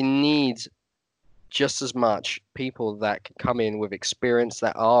we need just as much people that can come in with experience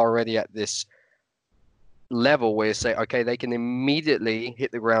that are already at this level where you say, okay, they can immediately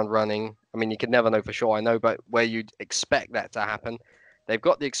hit the ground running. I mean, you can never know for sure, I know, but where you'd expect that to happen, they've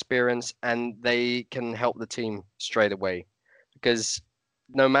got the experience and they can help the team straight away. Because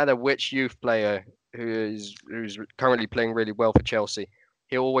no matter which youth player who's currently playing really well for Chelsea,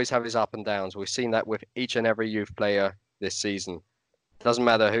 he'll always have his up and downs. We've seen that with each and every youth player this season. Doesn't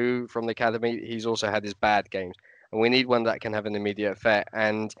matter who from the academy, he's also had his bad games. And we need one that can have an immediate effect.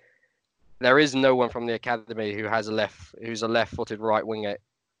 And there is no one from the academy who's a left-footed right winger,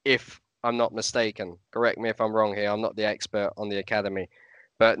 if I'm not mistaken. Correct me if I'm wrong here. I'm not the expert on the academy,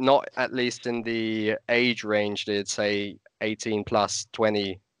 but not at least in the age range. They'd say 18 plus,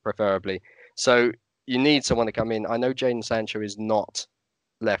 20 preferably. So you need someone to come in. I know Jadon Sancho is not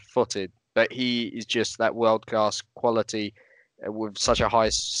left-footed, but he is just that world-class quality with such a high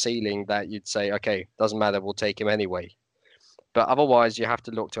ceiling that you'd say, okay, doesn't matter, we'll take him anyway. But otherwise, you have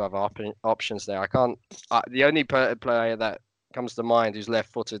to look to other options there. I can't. The only player that comes to mind who's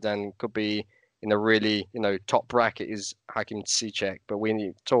left-footed and could be in a really top bracket is Hakim Ziyech. But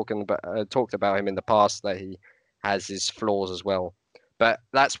we talked about him in the past that he has his flaws as well. But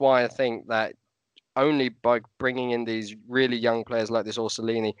that's why I think that only by bringing in these really young players like this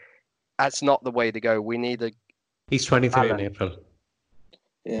Orsolini, that's not the way to go. We need a He's 23 in balance. April.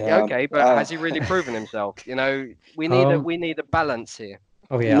 Yeah, Yeah. okay, but has he really proven himself? Um. We need a balance here.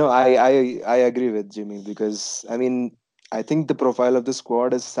 Oh No, yeah. I agree with Jimmy because I mean I think the profile of the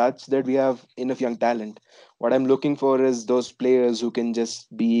squad is such that we have enough young talent. What I'm looking for is those players who can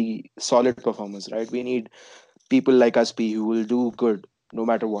just be solid performers, right? We need people like us P who will do good no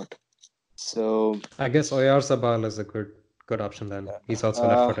matter what. So I guess Oyarzabal is a good option then. He's also uh,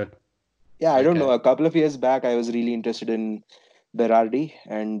 left-footed. yeah, I don't Okay. know. A couple of years back, I was really interested in Berardi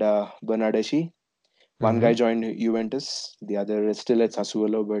and Bernardeschi. One guy Mm-hmm. joined Juventus, the other is still at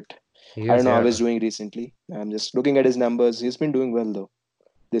Sassuolo, but He I don't is, know how yeah. he's doing recently. I'm just looking at his numbers. He's been doing well though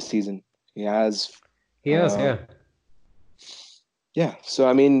this season. He has, He is, uh, yeah. yeah. So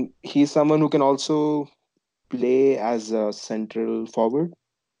I mean, he's someone who can also play as a central forward,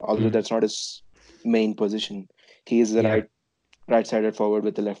 although Mm. that's not his main position. He is the Yeah. right-sided forward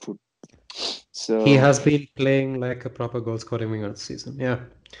with the left foot. He So has been playing like a proper goal-scoring winger this season. Yeah,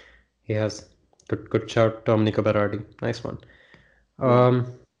 he has. Good shout, Domenico Berardi. Nice one. yeah,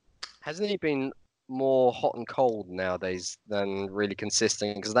 Um, Hasn't he been more hot and cold nowadays than really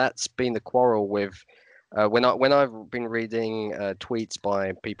consistent? Because that's been the quarrel with when I've been reading tweets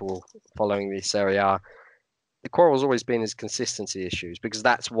by people following the Serie A. The quarrel's always been his consistency issues because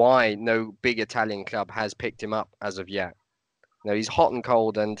that's why no big Italian club has picked him up as of yet. He's hot and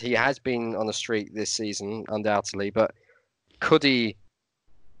cold, and he has been on a streak this season, undoubtedly. But could he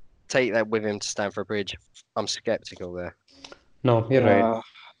take that with him to Stamford Bridge? I'm skeptical there. no, you're right. yeah.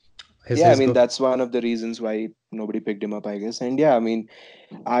 His Yeah, I his mean go. that's one of the reasons why nobody picked him up, I guess. And yeah, I mean,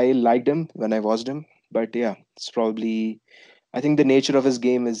 I liked him when I watched him, but yeah, it's probably I think the nature of his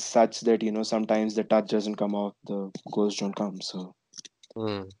game is such that sometimes the touch doesn't come out, the goals don't come. So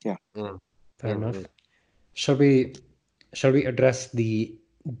Mm, Yeah. mm, Fair mm, enough. Shall we address the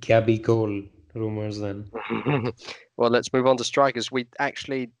Gabigol rumors then? mm. Well, let's move on to strikers. We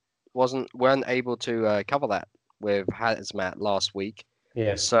actually weren't able to cover that with Hazmat last week.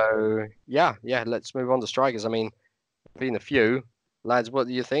 Yeah. So yeah, let's move on to strikers. I mean, been a few lads. What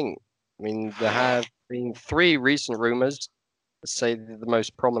do you think? I mean, there have been three recent rumors. Let's say the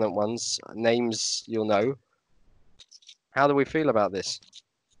most prominent ones. Names you'll know. How do we feel about this?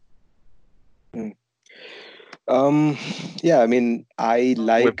 Mm. Yeah, I mean, I With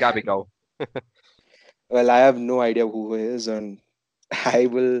like. Gabigol. Well, I have no idea who he is, and I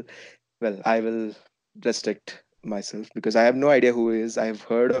will. Well, I will restrict myself because I have no idea who he is. I've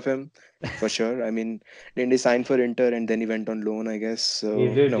heard of him for sure. I mean, didn't he sign for Inter and then he went on loan? I guess He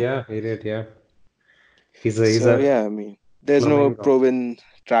so. did, No. yeah. He did, yeah. He's So a yeah, I mean, there's no Flamengo. proven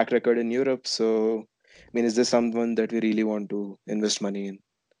track record in Europe. So, I mean, is this someone that we really want to invest money in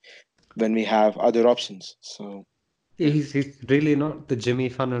when we have other options? So, yeah. He's really not the Jimmy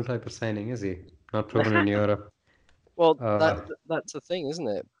Funnel type of signing, is he? Not proven in Europe. Well, Uh, that's the thing, isn't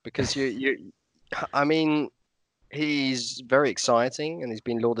it? Because I mean, he's very exciting and he's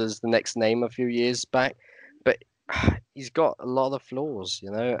been lauded as the next name a few years back, but he's got a lot of flaws,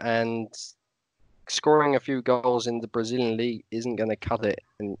 and scoring a few goals in the Brazilian league isn't going to cut it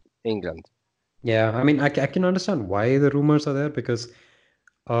in England. yeah, I mean, I can understand why the rumors are there because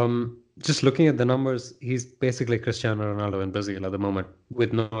just looking at the numbers, he's basically Cristiano Ronaldo in Brazil at the moment,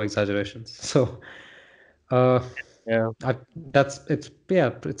 with no exaggerations. So, uh, Yeah.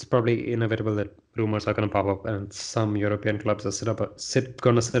 it's probably inevitable that rumors are going to pop up, and some European clubs are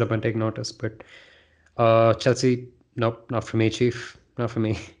gonna sit up and take notice. But Chelsea, nope, not for me, Chief, not for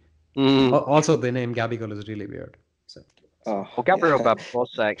me. Mm. Also, the name Gabigol is really weird. So, Oh, Well, Gabriel yeah.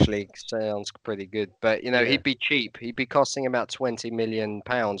 Barbosa actually sounds pretty good, but yeah, he'd be cheap. He'd be costing about £20 million,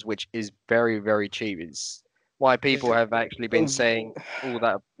 which is very, very cheap. It's why people have actually been Um, saying, "Oh,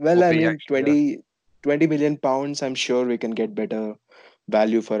 that Well, would I be mean, actually." 20 million pounds, I'm sure we can get better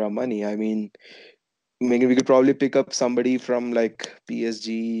value for our money. I mean, maybe we could probably pick up somebody from like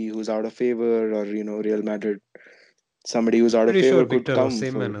PSG who's out of favor, or Real Madrid. Somebody who's out of pretty sure favor could Victor come for.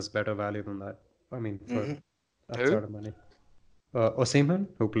 Osimhen is better value than that. I mean, for Mhm. that Who? sort of money. Osimhen,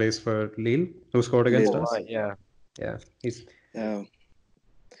 who plays for Lille, who scored against Oh, Lille. us. right, yeah. Yeah, he's I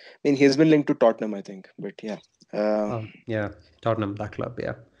mean, he's been linked to Tottenham, I think. But yeah. Uh, yeah, Tottenham, that club.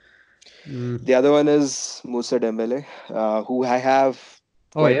 Yeah. Mm. the other one is Musa Dembele, who I have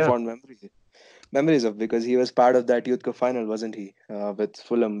Oh quite yeah, fond memories of, because he was part of that Youth Cup final, wasn't he? With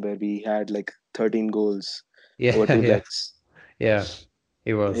Fulham, where we had like 13 goals over yeah, two yeah, legs. yeah.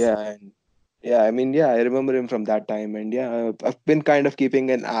 He was. Yeah, and yeah, I mean, yeah, I remember him from that time, and yeah, I've been kind of keeping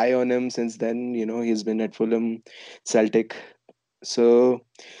an eye on him since then. He's been at Fulham, Celtic, so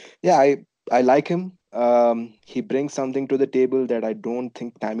yeah, I like him. He brings something to the table that I don't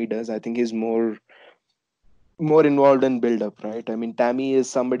think Tammy does. I think he's more involved in build up, right? I mean, Tammy is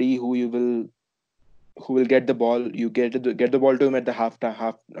somebody who will get the ball. You get the ball to him at the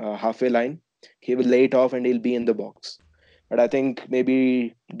halfway line. He will lay it off and he'll be in the box. But I think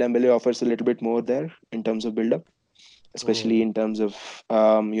maybe Dembele offers a little bit more there in terms of build up, especially Mm. in terms of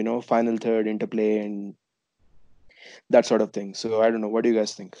final third interplay and that sort of thing. So I don't know. What do you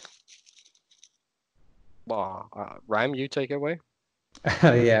guys think? Well, Ram, you take it away.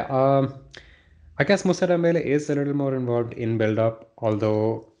 Yeah. I guess Musa Dembele is a little more involved in build up,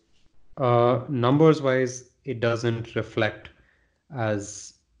 although numbers wise, it doesn't reflect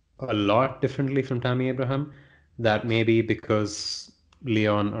as a lot differently from Tammy Abraham. That may be because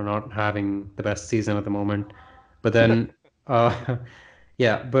Leon are not having the best season at the moment. But then,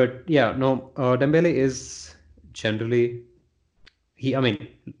 yeah, but yeah, no, Dembele is generally I mean,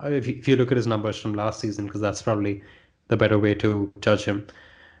 if you look at his numbers from last season, because that's probably the better way to judge him,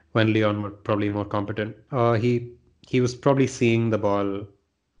 when Leon were probably more competent, he was probably seeing the ball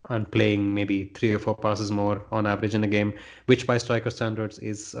and playing maybe 3 or 4 passes more on average in a game, which by striker standards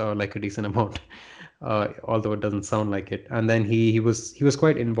is like a decent amount, although it doesn't sound like it. And then he was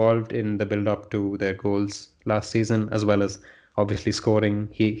quite involved in the build up to their goals last season, as well as obviously scoring.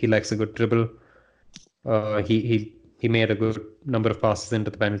 He likes a good dribble. He made a good number of passes into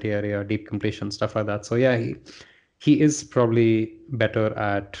the penalty area, deep completion, stuff like that. So yeah, he is probably better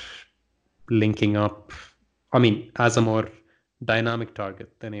at linking up. I mean, as a more dynamic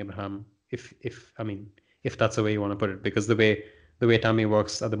target than Abraham, if I mean if that's the way you want to put it, because the way Tammy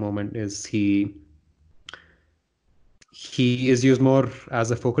works at the moment is he is used more as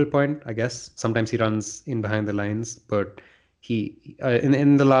a focal point, I guess. Sometimes he runs in behind the lines, but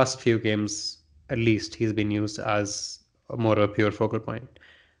in the last few games, at least, he's been used as more of a pure focal point.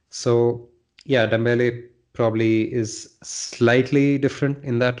 So yeah, Dembele probably is slightly different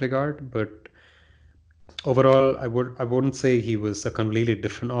in that regard, but overall, I wouldn't say he was a completely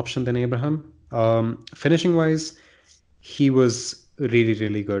different option than Abraham. Finishing wise, he was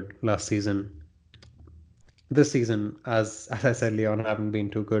really good last season. This season, as I said, Leon haven't been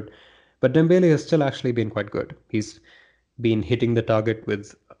too good, but Dembele has still actually been quite good. He's been hitting the target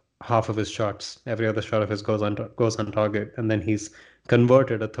with half of his shots. Every other shot of his goes on target, and then he's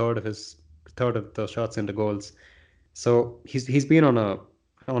converted a third of those shots into goals. So he's been on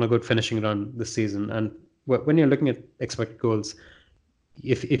a good finishing run this season. And when you're looking at expected goals,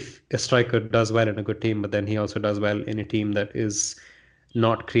 if a striker does well in a good team, but then he also does well in a team that is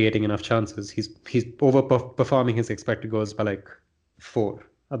not creating enough chances, he's overperforming his expected goals by like 4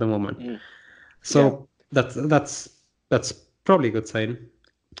 at the moment. Mm. Yeah. So that's probably a good sign.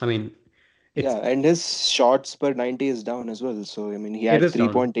 I mean, it's Yeah, and his shots per 90 is down as well. So I mean, he it had is down.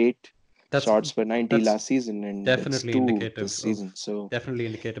 3.8 That's shots per 90 that's last season, and it's definitely 2 indicative this of season. So definitely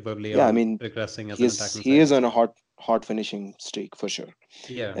indicative of yeah, I Leon mean, regressing as an attacking he side. is on a hot finishing streak for sure.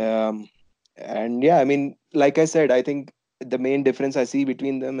 Yeah, And yeah, I mean, like I said, I think the main difference I see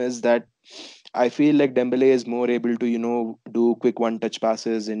between them is that I feel like Dembele is more able to, do quick one-touch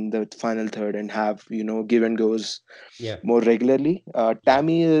passes in the final third and have, give and goes yeah, more regularly. yeah.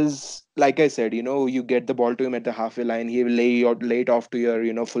 Tammy is, like I said, you get the ball to him at the halfway line, he will lay it off to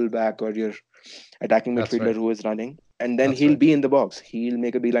your, fullback or your attacking That's midfielder right. who is running, and then That's he'll right. be in the box. He'll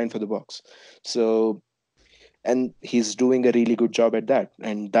make a beeline for the box. So, and he's doing a really good job at that,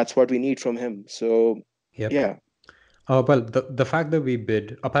 and that's what we need from him. So, Yep. yeah. Well, the fact that we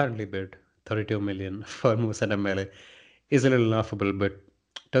apparently bid 32 million for Musa Dembele is a little laughable, but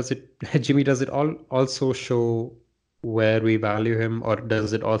does it, Jimmy, does it also show where we value him, or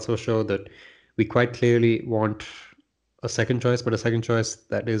does it also show that we quite clearly want a second choice, but a second choice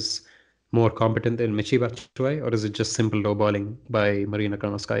that is more competent than Michi Batshuayi, or is it just simple lowballing by Marina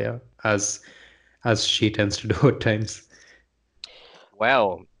Granovskaya, as she tends to do at times?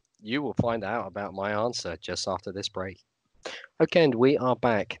 Well, you will find out about my answer just after this break. Okay, and we are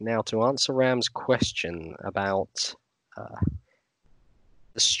back now to answer Ram's question about uh,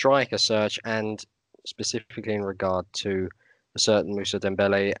 the striker search and specifically in regard to a certain Musa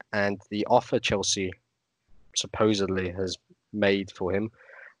Dembele and the offer Chelsea supposedly has made for him.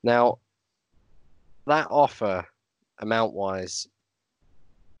 Now, that offer, amount-wise,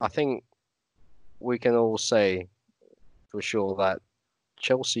 I think we can all say for sure that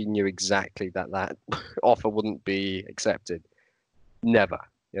Chelsea knew exactly that offer wouldn't be accepted. Never,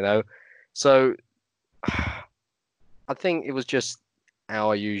 you know. So I think it was just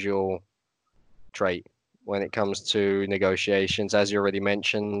our usual trait when it comes to negotiations. As you already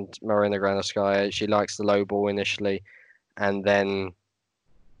mentioned, Marina Granovskaya, she likes the low ball initially, and then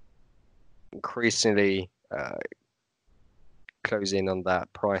increasingly close in on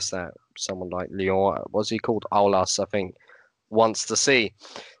that price that someone like Lyon, what's he called, Aulas, I think, wants to see.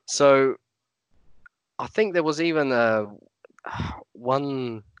 So I think there was even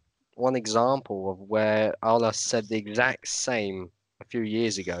one example of where Aulas said the exact same a few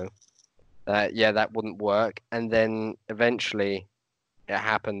years ago. Yeah, that wouldn't work, and then eventually it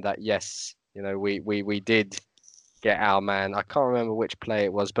happened that yes, we did get our man. I can't remember which play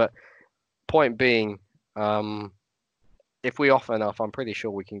it was, but point being, if we offer enough, I'm pretty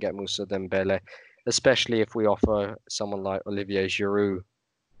sure we can get Musa Dembele, especially if we offer someone like Olivier Giroud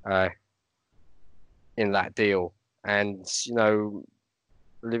in that deal. And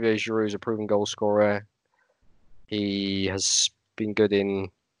Olivier Giroud is a proven goal scorer. He has been good in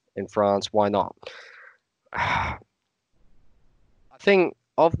France. Why not? I think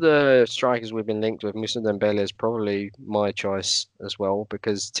of the strikers we've been linked with, Musa Dembele is probably my choice as well,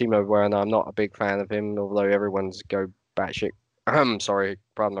 because Timo Werner, I'm not a big fan of him, although everyone's go batshit. Sorry,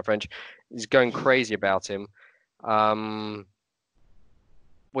 pardon my French. He's going crazy about him,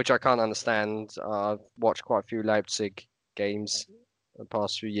 which I can't understand. I've watched quite a few Leipzig games the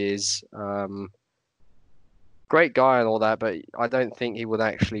past few years. Great guy and all that, but I don't think he would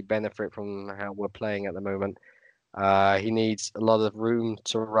actually benefit from how we're playing at the moment. He needs a lot of room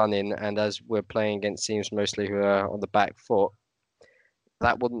to run in, and as we're playing against teams mostly who are on the back foot,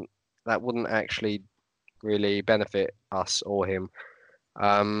 that wouldn't actually really benefit us or him.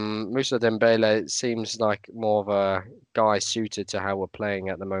 Musa Dembele seems like more of a guy suited to how we're playing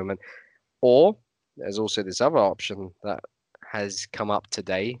at the moment. Or there's also this other option that has come up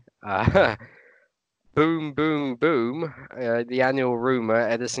today. Boom, boom, boom. The annual rumor,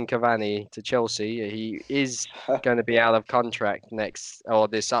 Edison Cavani to Chelsea. He is going to be out of contract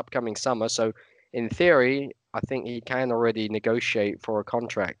this upcoming summer. So in theory, I think he can already negotiate for a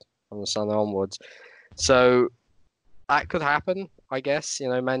contract from the summer onwards. So that could happen, I guess.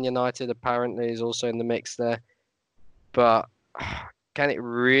 Man United apparently is also in the mix there. But can it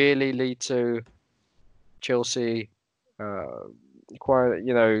really lead to Chelsea,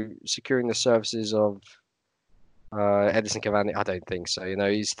 securing the services of Edison Cavani? I don't think so.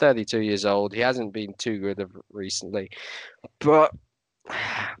 He's 32 years old. He hasn't been too good recently. But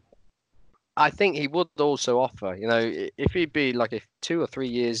I think he would also offer, if he'd be like if 2 or 3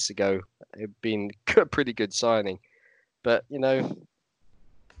 years ago, it'd been a pretty good signing. But,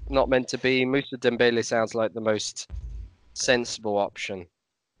 not meant to be. Moussa Dembele sounds like the most sensible option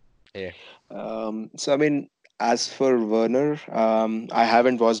here. So I mean, as for Werner, I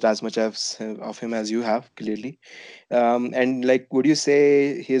haven't watched as much of him as you have, clearly. And like, would you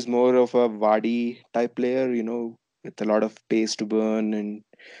say he's more of a Vardy type player, with a lot of pace to burn and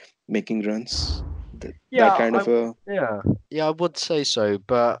making runs? That kind of a. Yeah, I would say so,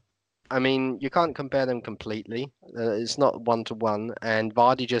 but I mean, you can't compare them completely. It's not 1-to-1, and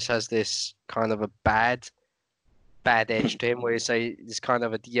Vardy just has this kind of a bad edge to him, where you say it's kind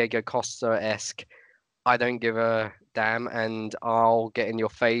of a Diego Costa-esque. I don't give a damn, and I'll get in your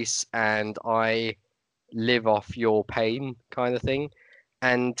face, and I live off your pain, kind of thing.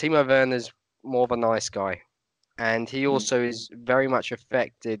 And Timo Werner's more of a nice guy. And he also is very much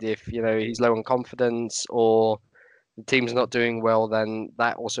affected if, he's low on confidence or the team's not doing well, then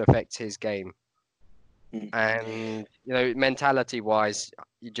that also affects his game. And, mentality-wise,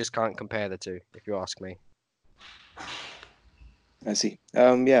 you just can't compare the two, if you ask me. I see.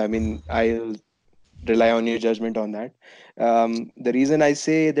 Yeah, I mean, I'll rely on your judgment on that. The reason I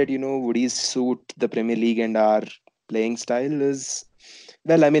say that, would he suit the Premier League and our playing style is,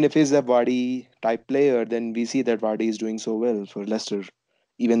 well, I mean, if he's a Vardy type player, then we see that Vardy is doing so well for Leicester,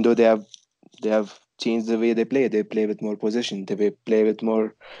 even though they have changed the way they play. They play with more possession. They play with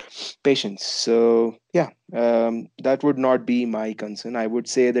more patience. So yeah, that would not be my concern. I would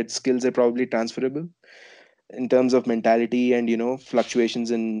say that skills are probably transferable. In terms of mentality and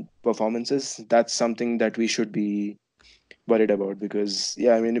fluctuations in performances, that's something that we should be worried about, because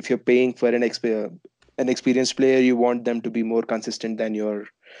yeah, I mean, if you're paying for an experienced player, you want them to be more consistent than your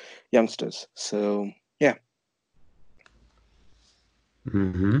youngsters. So yeah.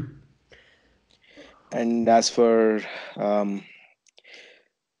 And as for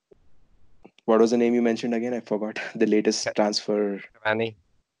what was the name you mentioned again? I forgot. The latest transfer. Cavani.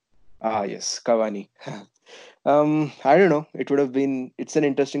 Yes, Cavani. I don't know. It's an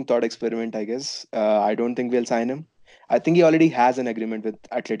interesting thought experiment, I guess. I don't think we'll sign him. I think he already has an agreement with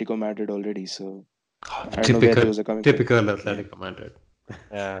Atletico Madrid already. So I don't know where those are coming from. Typical Atletico Madrid.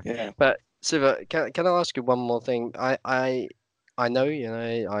 Yeah. But Siva, can I ask you one more thing? I know,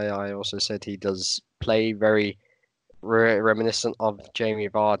 I also said he does play very reminiscent of Jamie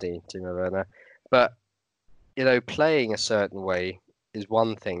Vardy, Timo Werner. But, playing a certain way is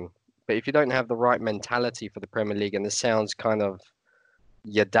one thing. But if you don't have the right mentality for the Premier League, and this sounds kind of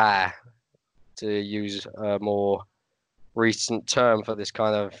yada, to use a more recent term for this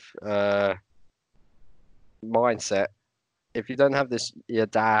kind of mindset, if you don't have this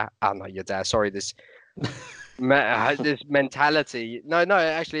this this mentality, no, it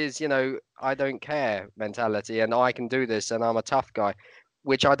actually is, I don't care mentality, and I can do this, and I'm a tough guy,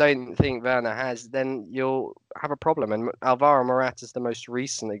 which I don't think Werner has, then you'll have a problem. And Alvaro Morata is the most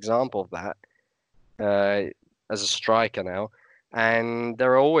recent example of that, as a striker now. And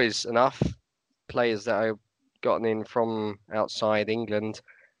there are always enough players that have gotten in from outside England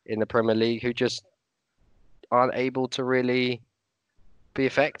in the Premier League who just aren't able to really be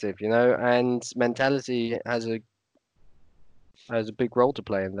effective, and mentality has a big role to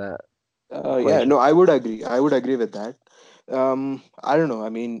play in that. Yeah, no, I would agree with that. I don't know. I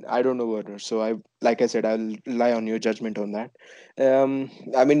mean, I don't know Werner, so like I said, I'll rely on your judgment on that.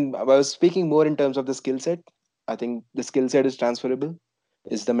 I mean, I was speaking more in terms of the skill set. I think the skill set is transferable.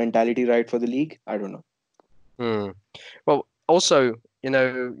 Is the mentality right for the league? I don't know. Well, also,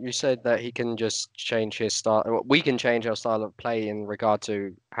 you said that he can just change his style. We can change our style of play in regard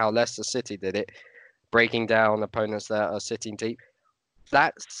to how Leicester City did it, breaking down opponents that are sitting deep.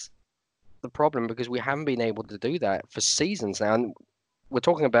 That's the problem, because we haven't been able to do that for seasons now. And we're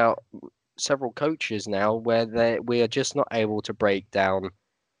talking about several coaches now where we are just not able to break down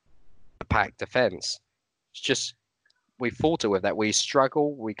a packed defense. It's just, we falter with that. We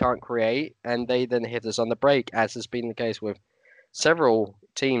struggle, we can't create, and they then hit us on the break, as has been the case with several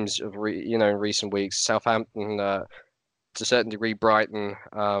teams of in recent weeks. Southampton, to a certain degree, Brighton,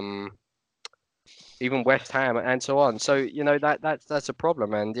 even West Ham, and so on. So that's a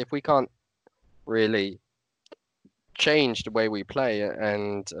problem. And if we can't really change the way we play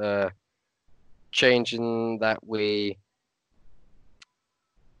and changing that we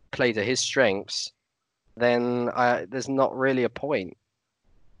play to his strengths, then there's not really a point.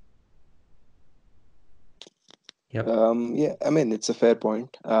 Yep. Yeah, I mean it's a fair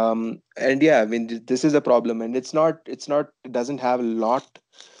point. And yeah, I mean this is a problem, and it doesn't have a lot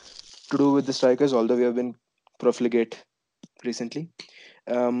to do with the strikers, although we have been profligate recently.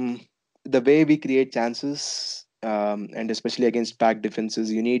 Um, the way we create chances, and especially against packed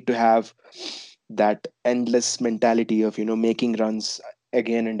defenses, you need to have that endless mentality of making runs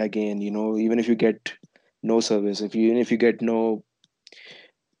again and again. Even if you get no service, even if you get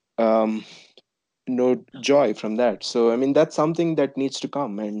um, no joy from that. So I mean that's something that needs to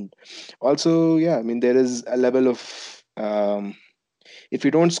come. And also, yeah, I mean there is a level of if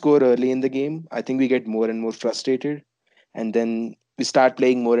you don't score early in the game, I think we get more and more frustrated, and then we start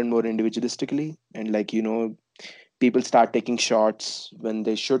playing more and more individualistically, and people start taking shots when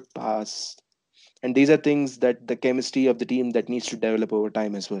they should pass. And these are things that the chemistry of the team that needs to develop over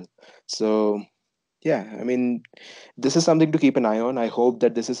time as well. So yeah, I mean, this is something to keep an eye on. I hope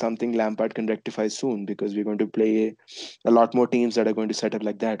that this is something Lampard can rectify soon, because we're going to play a lot more teams that are going to set up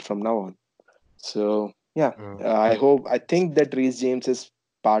like that from now on. So yeah, Mm. I think that Reece James is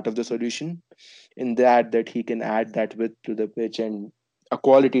part of the solution, in that he can add that width to the pitch and a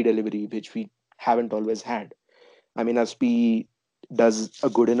quality delivery which we haven't always had. I mean, Aspi does a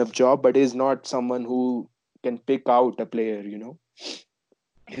good enough job, but is not someone who can pick out a player.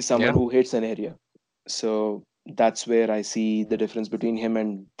 He's someone Yeah. who hits an area. So that's where I see the difference between him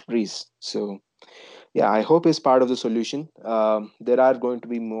and Reese. So yeah, I hope he's part of the solution. There are going to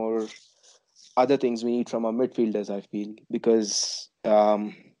be more other things we need from our midfielders, I feel, because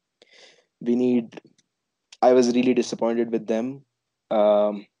we need. I was really disappointed with them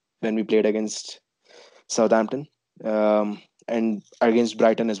when we played against Southampton, and against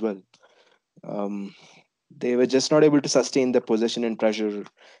Brighton as well. Um, they were just not able to sustain the possession and pressure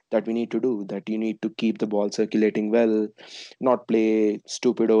that we need to do. That you need to keep the ball circulating well, not play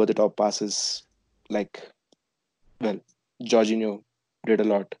stupid over the top passes like, well, Jorginho did a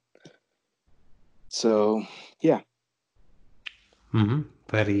lot. So yeah.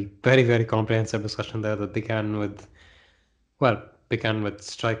 Very, very, very comprehensive discussion there that began with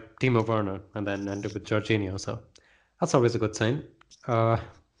strike Timo Werner and then ended with Jorginho. So that's always a good sign. Uh,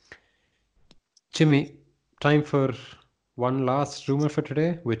 Jimmy, time for one last rumor for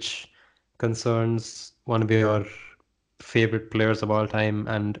today, which concerns one of your favorite players of all time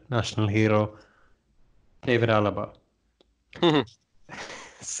and national hero, David Alaba.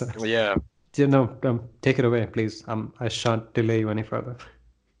 So, Yeah. take it away, please. I shan't delay you any further.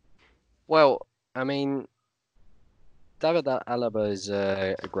 Well, I mean, David Alaba is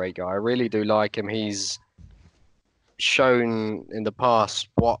a great guy. I really do like him. He's shown in the past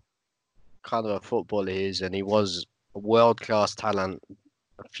what kind of a footballer he is, and he was a world-class talent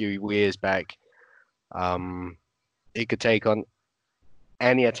a few years back. He could take on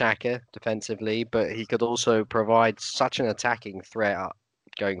any attacker defensively, but he could also provide such an attacking threat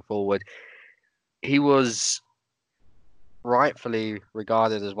going forward. He was rightfully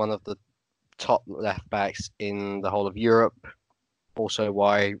regarded as one of the top left backs in the whole of Europe. Also,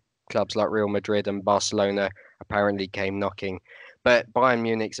 why clubs like Real Madrid and Barcelona apparently came knocking. But Bayern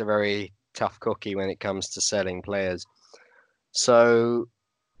Munich's a very tough cookie when it comes to selling players. So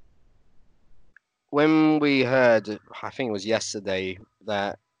when we heard, I think it was yesterday,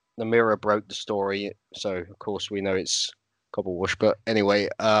 that the Mirror broke the story. So of course we know it's Cobblewush, but anyway,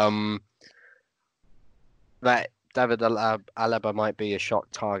 that David Alaba might be a shock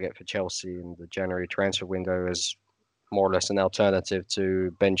target for Chelsea in the January transfer window as more or less an alternative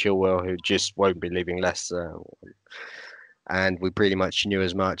to Ben Chilwell, who just won't be leaving Leicester. And we pretty much knew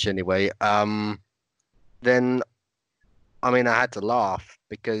as much anyway. Then, I mean, I had to laugh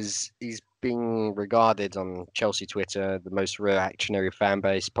because he's being regarded on Chelsea Twitter, the most reactionary fan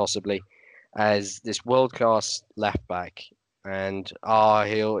base possibly, as this world-class left back. And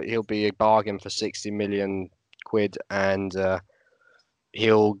he'll be a bargain for 60 million quid, and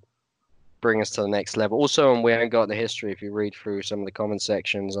he'll bring us to the next level. Also, and we haven't got the history. If you read through some of the comment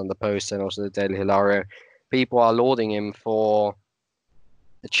sections on the post and also the Daily Hilario, people are lauding him for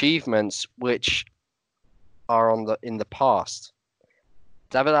achievements which are in the past.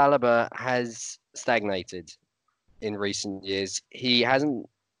 David Alaba has stagnated in recent years. He hasn't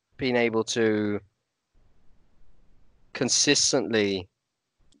been able to consistently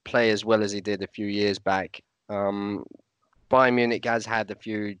play as well as he did a few years back. Bayern Munich has had a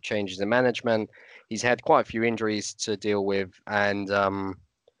few changes in management. He's had quite a few injuries to deal with, and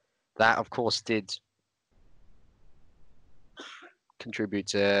that, of course, did contribute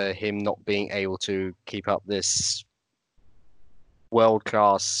to him not being able to keep up this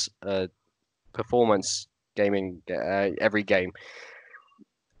world-class performance gaming every game.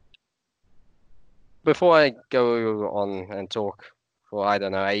 Before I go on and talk for, I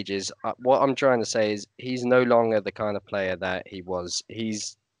don't know, ages, what I'm trying to say is he's no longer the kind of player that he was.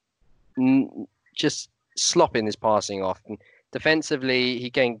 He's just slopping his passing off. And defensively, he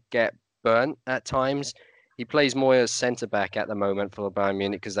can get burnt at times. He plays more as centre-back at the moment for Bayern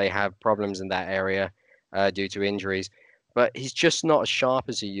Munich because they have problems in that area due to injuries. But he's just not as sharp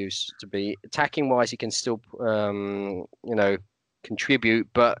as he used to be. Attacking-wise, he can still, contribute,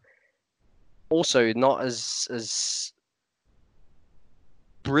 but also not as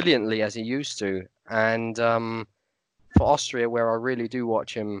brilliantly as he used to. And for Austria, where I really do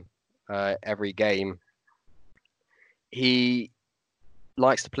watch him every game, he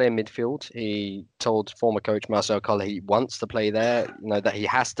likes to play in midfield. He told former coach Marcel Koller he wants to play there, that he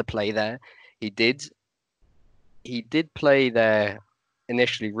has to play there. He did play there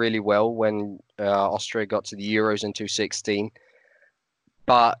initially really well when Austria got to the Euros in 2016.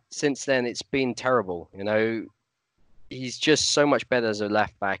 But since then, it's been terrible. He's just so much better as a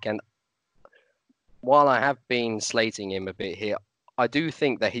left back. And while I have been slating him a bit here, I do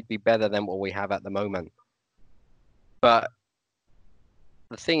think that he'd be better than what we have at the moment. But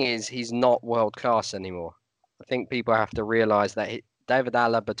the thing is, he's not world class anymore. I think people have to realize that David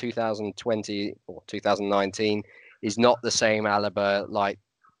Alaba 2020 or 2019 is not the same Alaba like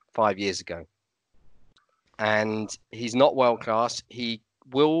 5 years ago. And he's not world class. He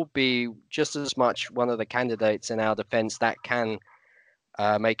will be just as much one of the candidates in our defense that can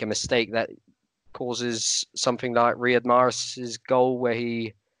make a mistake that causes something like Riyad Mahrez's goal where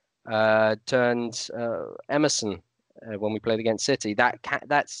he turned Emerson when we played against City.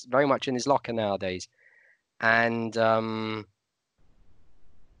 That's very much in his locker nowadays. And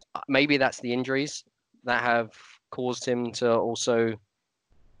maybe that's the injuries that have caused him to also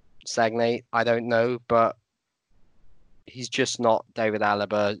stagnate. I don't know, but he's just not David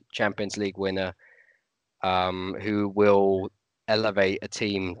Alaba, Champions League winner, who will elevate a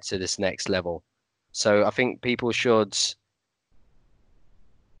team to this next level. So I think people should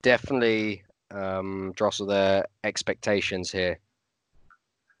definitely drossel their expectations here.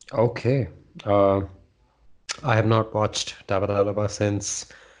 Okay. I have not watched David Alaba since...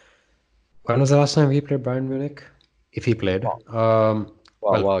 When was the last time he played Bayern Munich? If he played. A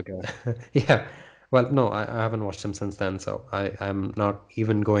while ago. Yeah. Well, no, I haven't watched him since then, so I'm not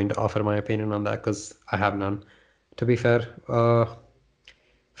even going to offer my opinion on that because I have none. To be fair, for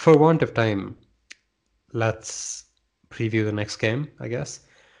want of time, let's preview the next game, I guess,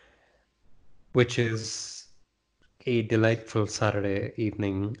 which is a delightful Saturday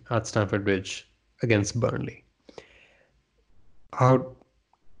evening at Stamford Bridge against Burnley.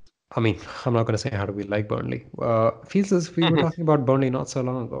 I'm not going to say how do we like Burnley. Feels as if we were talking about Burnley not so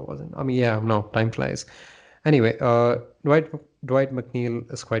long ago, wasn't it? I mean, yeah, no, time flies. Anyway, Dwight McNeil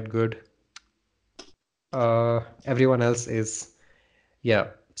is quite good. Everyone else is,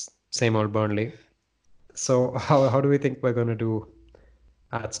 same old Burnley. So how do we think we're going to do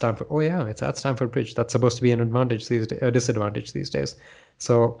at Stamford? Oh yeah, it's at Stamford Bridge. That's supposed to be an advantage these days, a disadvantage these days.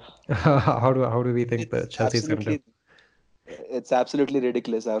 So how do we think that Chelsea's going to do? It's absolutely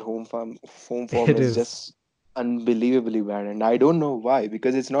ridiculous. Our home form is just unbelievably bad, and I don't know why.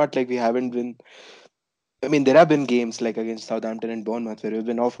 Because it's not like we haven't been. I mean, there have been games like against Southampton and Bournemouth where we've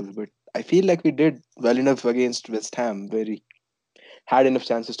been awful, but I feel like we did well enough against West Ham, where we had enough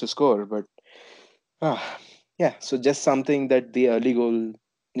chances to score. But yeah, so just something that the early goal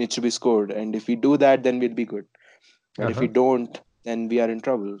needs to be scored, and if we do that, then we'll be good. And if we don't, then we are in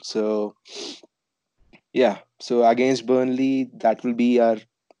trouble. So yeah, so against Burnley, that should be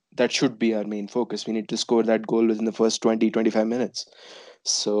our main focus. We need to score that goal within the first 20-25 minutes.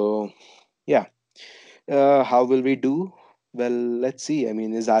 So yeah, how will we do? Well, let's see. I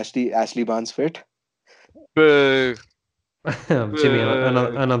mean, is Ashley Barnes fit? Boo. Jimmy,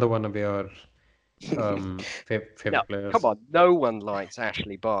 another one of your favorite players. Come on, no one likes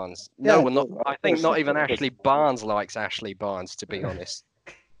Ashley Barnes. I think not even Ashley Barnes likes Ashley Barnes, to be honest.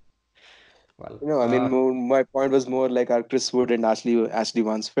 Well, I mean, my point was more like are Chris Wood and Ashley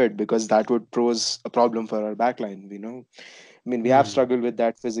Barnes fit, because that would pose a problem for our backline. I mean, we have struggled with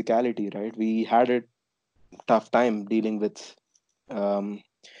that physicality, right? We had a tough time dealing with the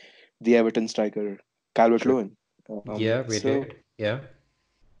Everton striker Calvert-Lewin. Yeah, we did. Yeah.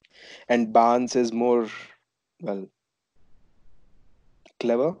 And Barnes is more,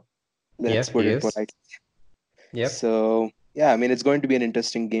 clever. Let's put it politely. Yeah. So yeah, I mean, it's going to be an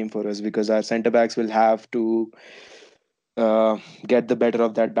interesting game for us because our centre backs will have to get the better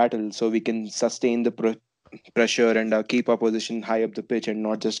of that battle, so we can sustain the pressure and keep our position high up the pitch and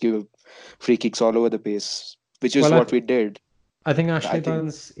not just give free kicks all over the place, which is Well, what we did. I think I Ashley think.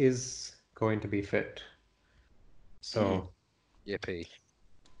 Barnes is going to be fit. So, Yippee.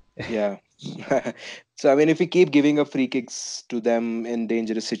 Yeah. So I mean, if we keep giving up free kicks to them in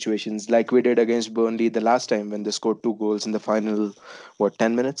dangerous situations, like we did against Burnley the last time when they scored 2 goals in the final, what,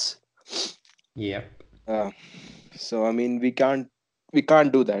 10 minutes? yeah. Uh, so I mean, we can't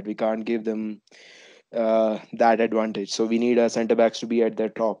do that. We can't give them that advantage. So we need our centre backs to be at their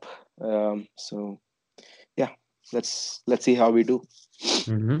top. So yeah, let's see how we do.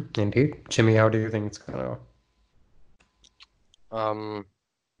 Indeed. Jimmy, how do you think it's gonna go?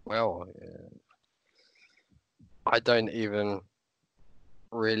 Well, I don't even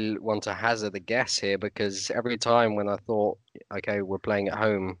really want to hazard a guess here because every time when I thought, okay, we're playing at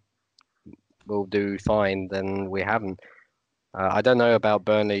home, we'll do fine, then we haven't. I don't know about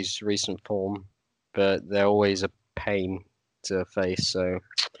Burnley's recent form, but they're always a pain to face. So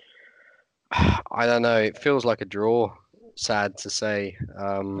I don't know. It feels like a draw. Sad to say.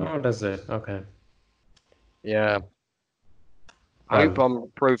 Oh, does it? Okay. Yeah. I hope Well,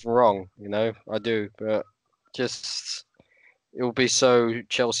 I'm proven wrong. I do, but just it will be so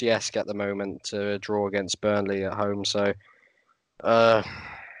Chelsea-esque at the moment to draw against Burnley at home. So, uh,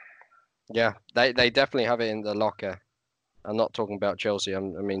 yeah, they definitely have it in the locker. I'm not talking about Chelsea. I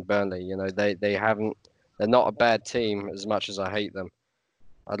mean Burnley. They haven't. They're not a bad team as much as I hate them.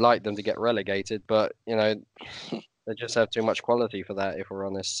 I'd like them to get relegated, but they just have too much quality for that, if we're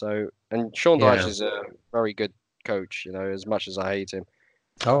honest. So, and Sean Dyche yeah. is a very good coach. As much as I hate him.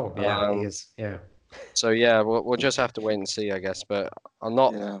 Oh, yeah, he Um, is. Yeah. so yeah, we'll just have to wait and see, I guess. But I'm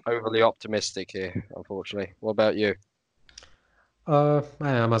not Yeah. overly optimistic here, unfortunately. What about you? I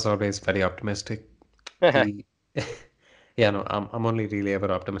am as always very optimistic. The Yeah, no, I'm only really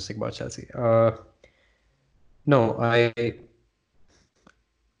ever optimistic about Chelsea. No,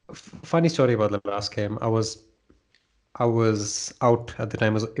 funny story about the last game. I was out at the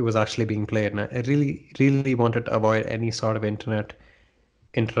time it was actually being played, and I really, really wanted to avoid any sort of internet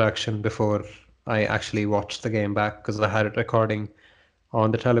interaction before I actually watched the game back because I had it recording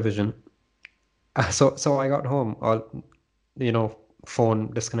on the television. So I got home, all you know,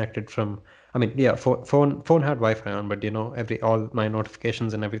 phone disconnected from. I mean, yeah, phone had Wi-Fi on, but every all my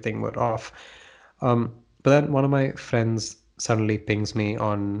notifications and everything were off. But then one of my friends suddenly pings me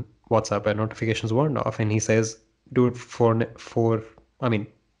on WhatsApp and notifications weren't off, and he says, "Dude, four, I mean,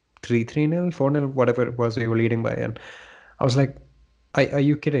 3-0, 4-0, whatever it was we were leading by," and I was like, are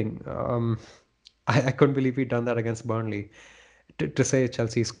you kidding? I couldn't believe we'd done that against Burnley. To say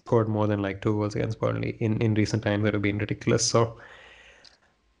Chelsea scored more than like 2 goals against Burnley in recent times would have been ridiculous. So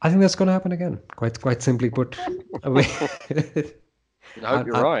I think that's going to happen again. Quite simply put. We- I hope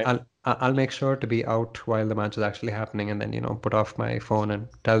you're right. I'll make sure to be out while the match is actually happening, and then put off my phone and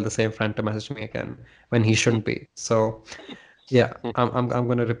tell the same friend to message me again when he shouldn't be. So yeah, I'm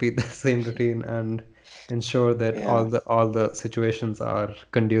going to repeat the same routine and ensure that Yeah. all the situations are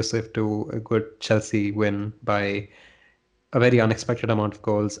conducive to a good Chelsea win by a very unexpected amount of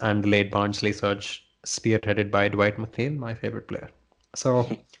goals and late Barnsley surge spearheaded by Dwight McNeil, my favorite player. So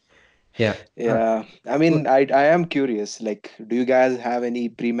yeah, Yeah. I good. mean, I am curious. Like, do you guys have any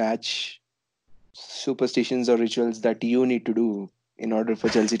pre-match superstitions or rituals that you need to do in order for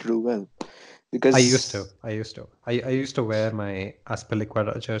Chelsea to do well? I used to. Because I used to. I used to wear my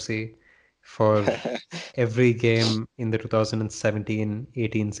Azpilicueta jersey for every game in the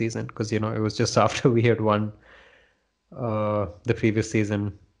 2017-18 season because it was just after we had won the previous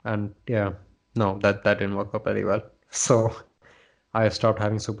season, and yeah, no, that didn't work out very well. So I have stopped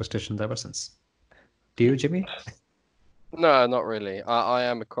having superstitions ever since. Do you, Jimmy? No, not really. I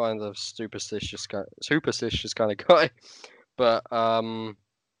am a kind of superstitious kind of guy, but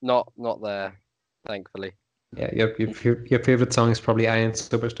not there, thankfully. Yeah, your favorite song is probably "I Ain't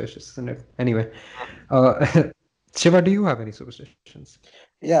Superstitious," isn't it? Anyway, uh, Shiva, do you have any superstitions?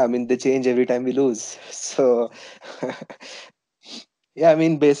 yeah, I mean they change every time we lose. So yeah, I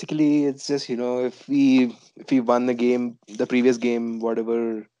mean basically it's just if we won the game, the previous game,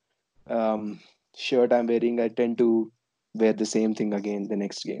 whatever um, shirt I'm wearing, I tend to wear the same thing again the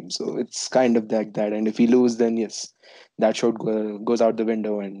next game. So it's kind of like that. And if we lose, then yes, that shirt goes out the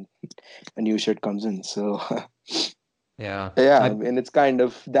window and a new shirt comes in. So Yeah, yeah, I and it's kind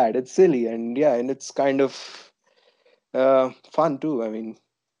of that. It's silly, and yeah, and it's kind of fun too. I mean,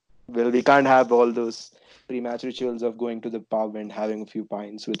 well, we can't have all those pre-match rituals of going to the pub and having a few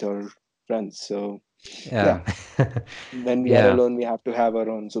pints with our friends. So Yeah. When we are Yeah. alone, we have to have our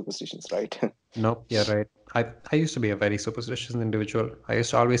own superstitions, right? Nope, you're right. I used to be a very superstitious individual. I used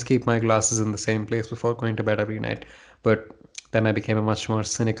to always keep my glasses in the same place before going to bed every night. But then I became a much more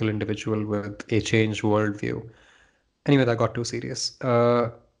cynical individual with a changed worldview. Anyway, that got too serious.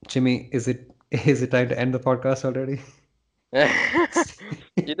 Jimmy, is it time to end the podcast already?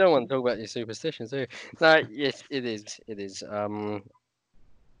 You don't want to talk about your superstitions, do you? No, yes, it is. It is.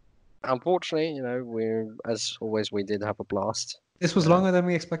 Unfortunately, as always, we did have a blast. This was longer than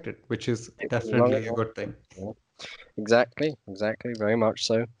we expected, which is It was longer definitely a than- good thing. Exactly, very much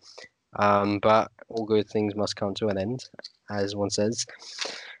so. But all good things must come to an end, as one says.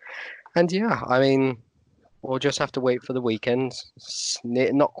 And yeah, I mean, we'll just have to wait for the weekend.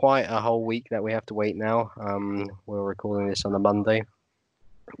 Not quite a whole week that we have to wait now. We're recording this on a Monday.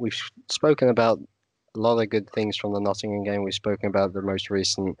 We've spoken about a lot of good things from the Nottingham game. We've spoken about the most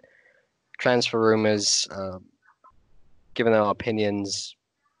recent transfer rumours, given our opinions.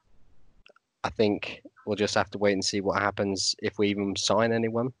 I think we'll just have to wait and see what happens if we even sign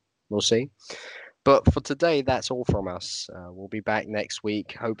anyone. We'll see. But for today, that's all from us. We'll be back next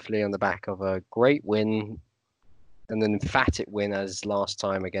week, hopefully on the back of a great win, an emphatic win as last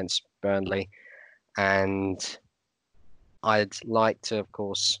time against Burnley. And I'd like to, of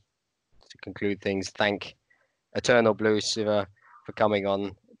course, to conclude things, thank Eternal Blue Siva for coming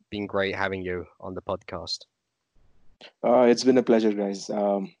on. Been great having you on the podcast. It's been a pleasure, guys.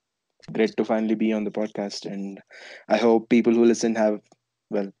 Great to finally be on the podcast, and I hope people who listen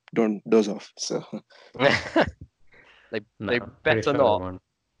don't doze off. So they No, better pretty sure they not. won't.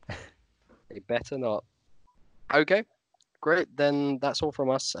 They better not. Okay, great. Then that's all from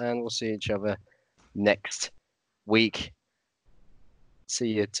us, and we'll see each other next week. See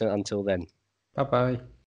you until then. Bye bye.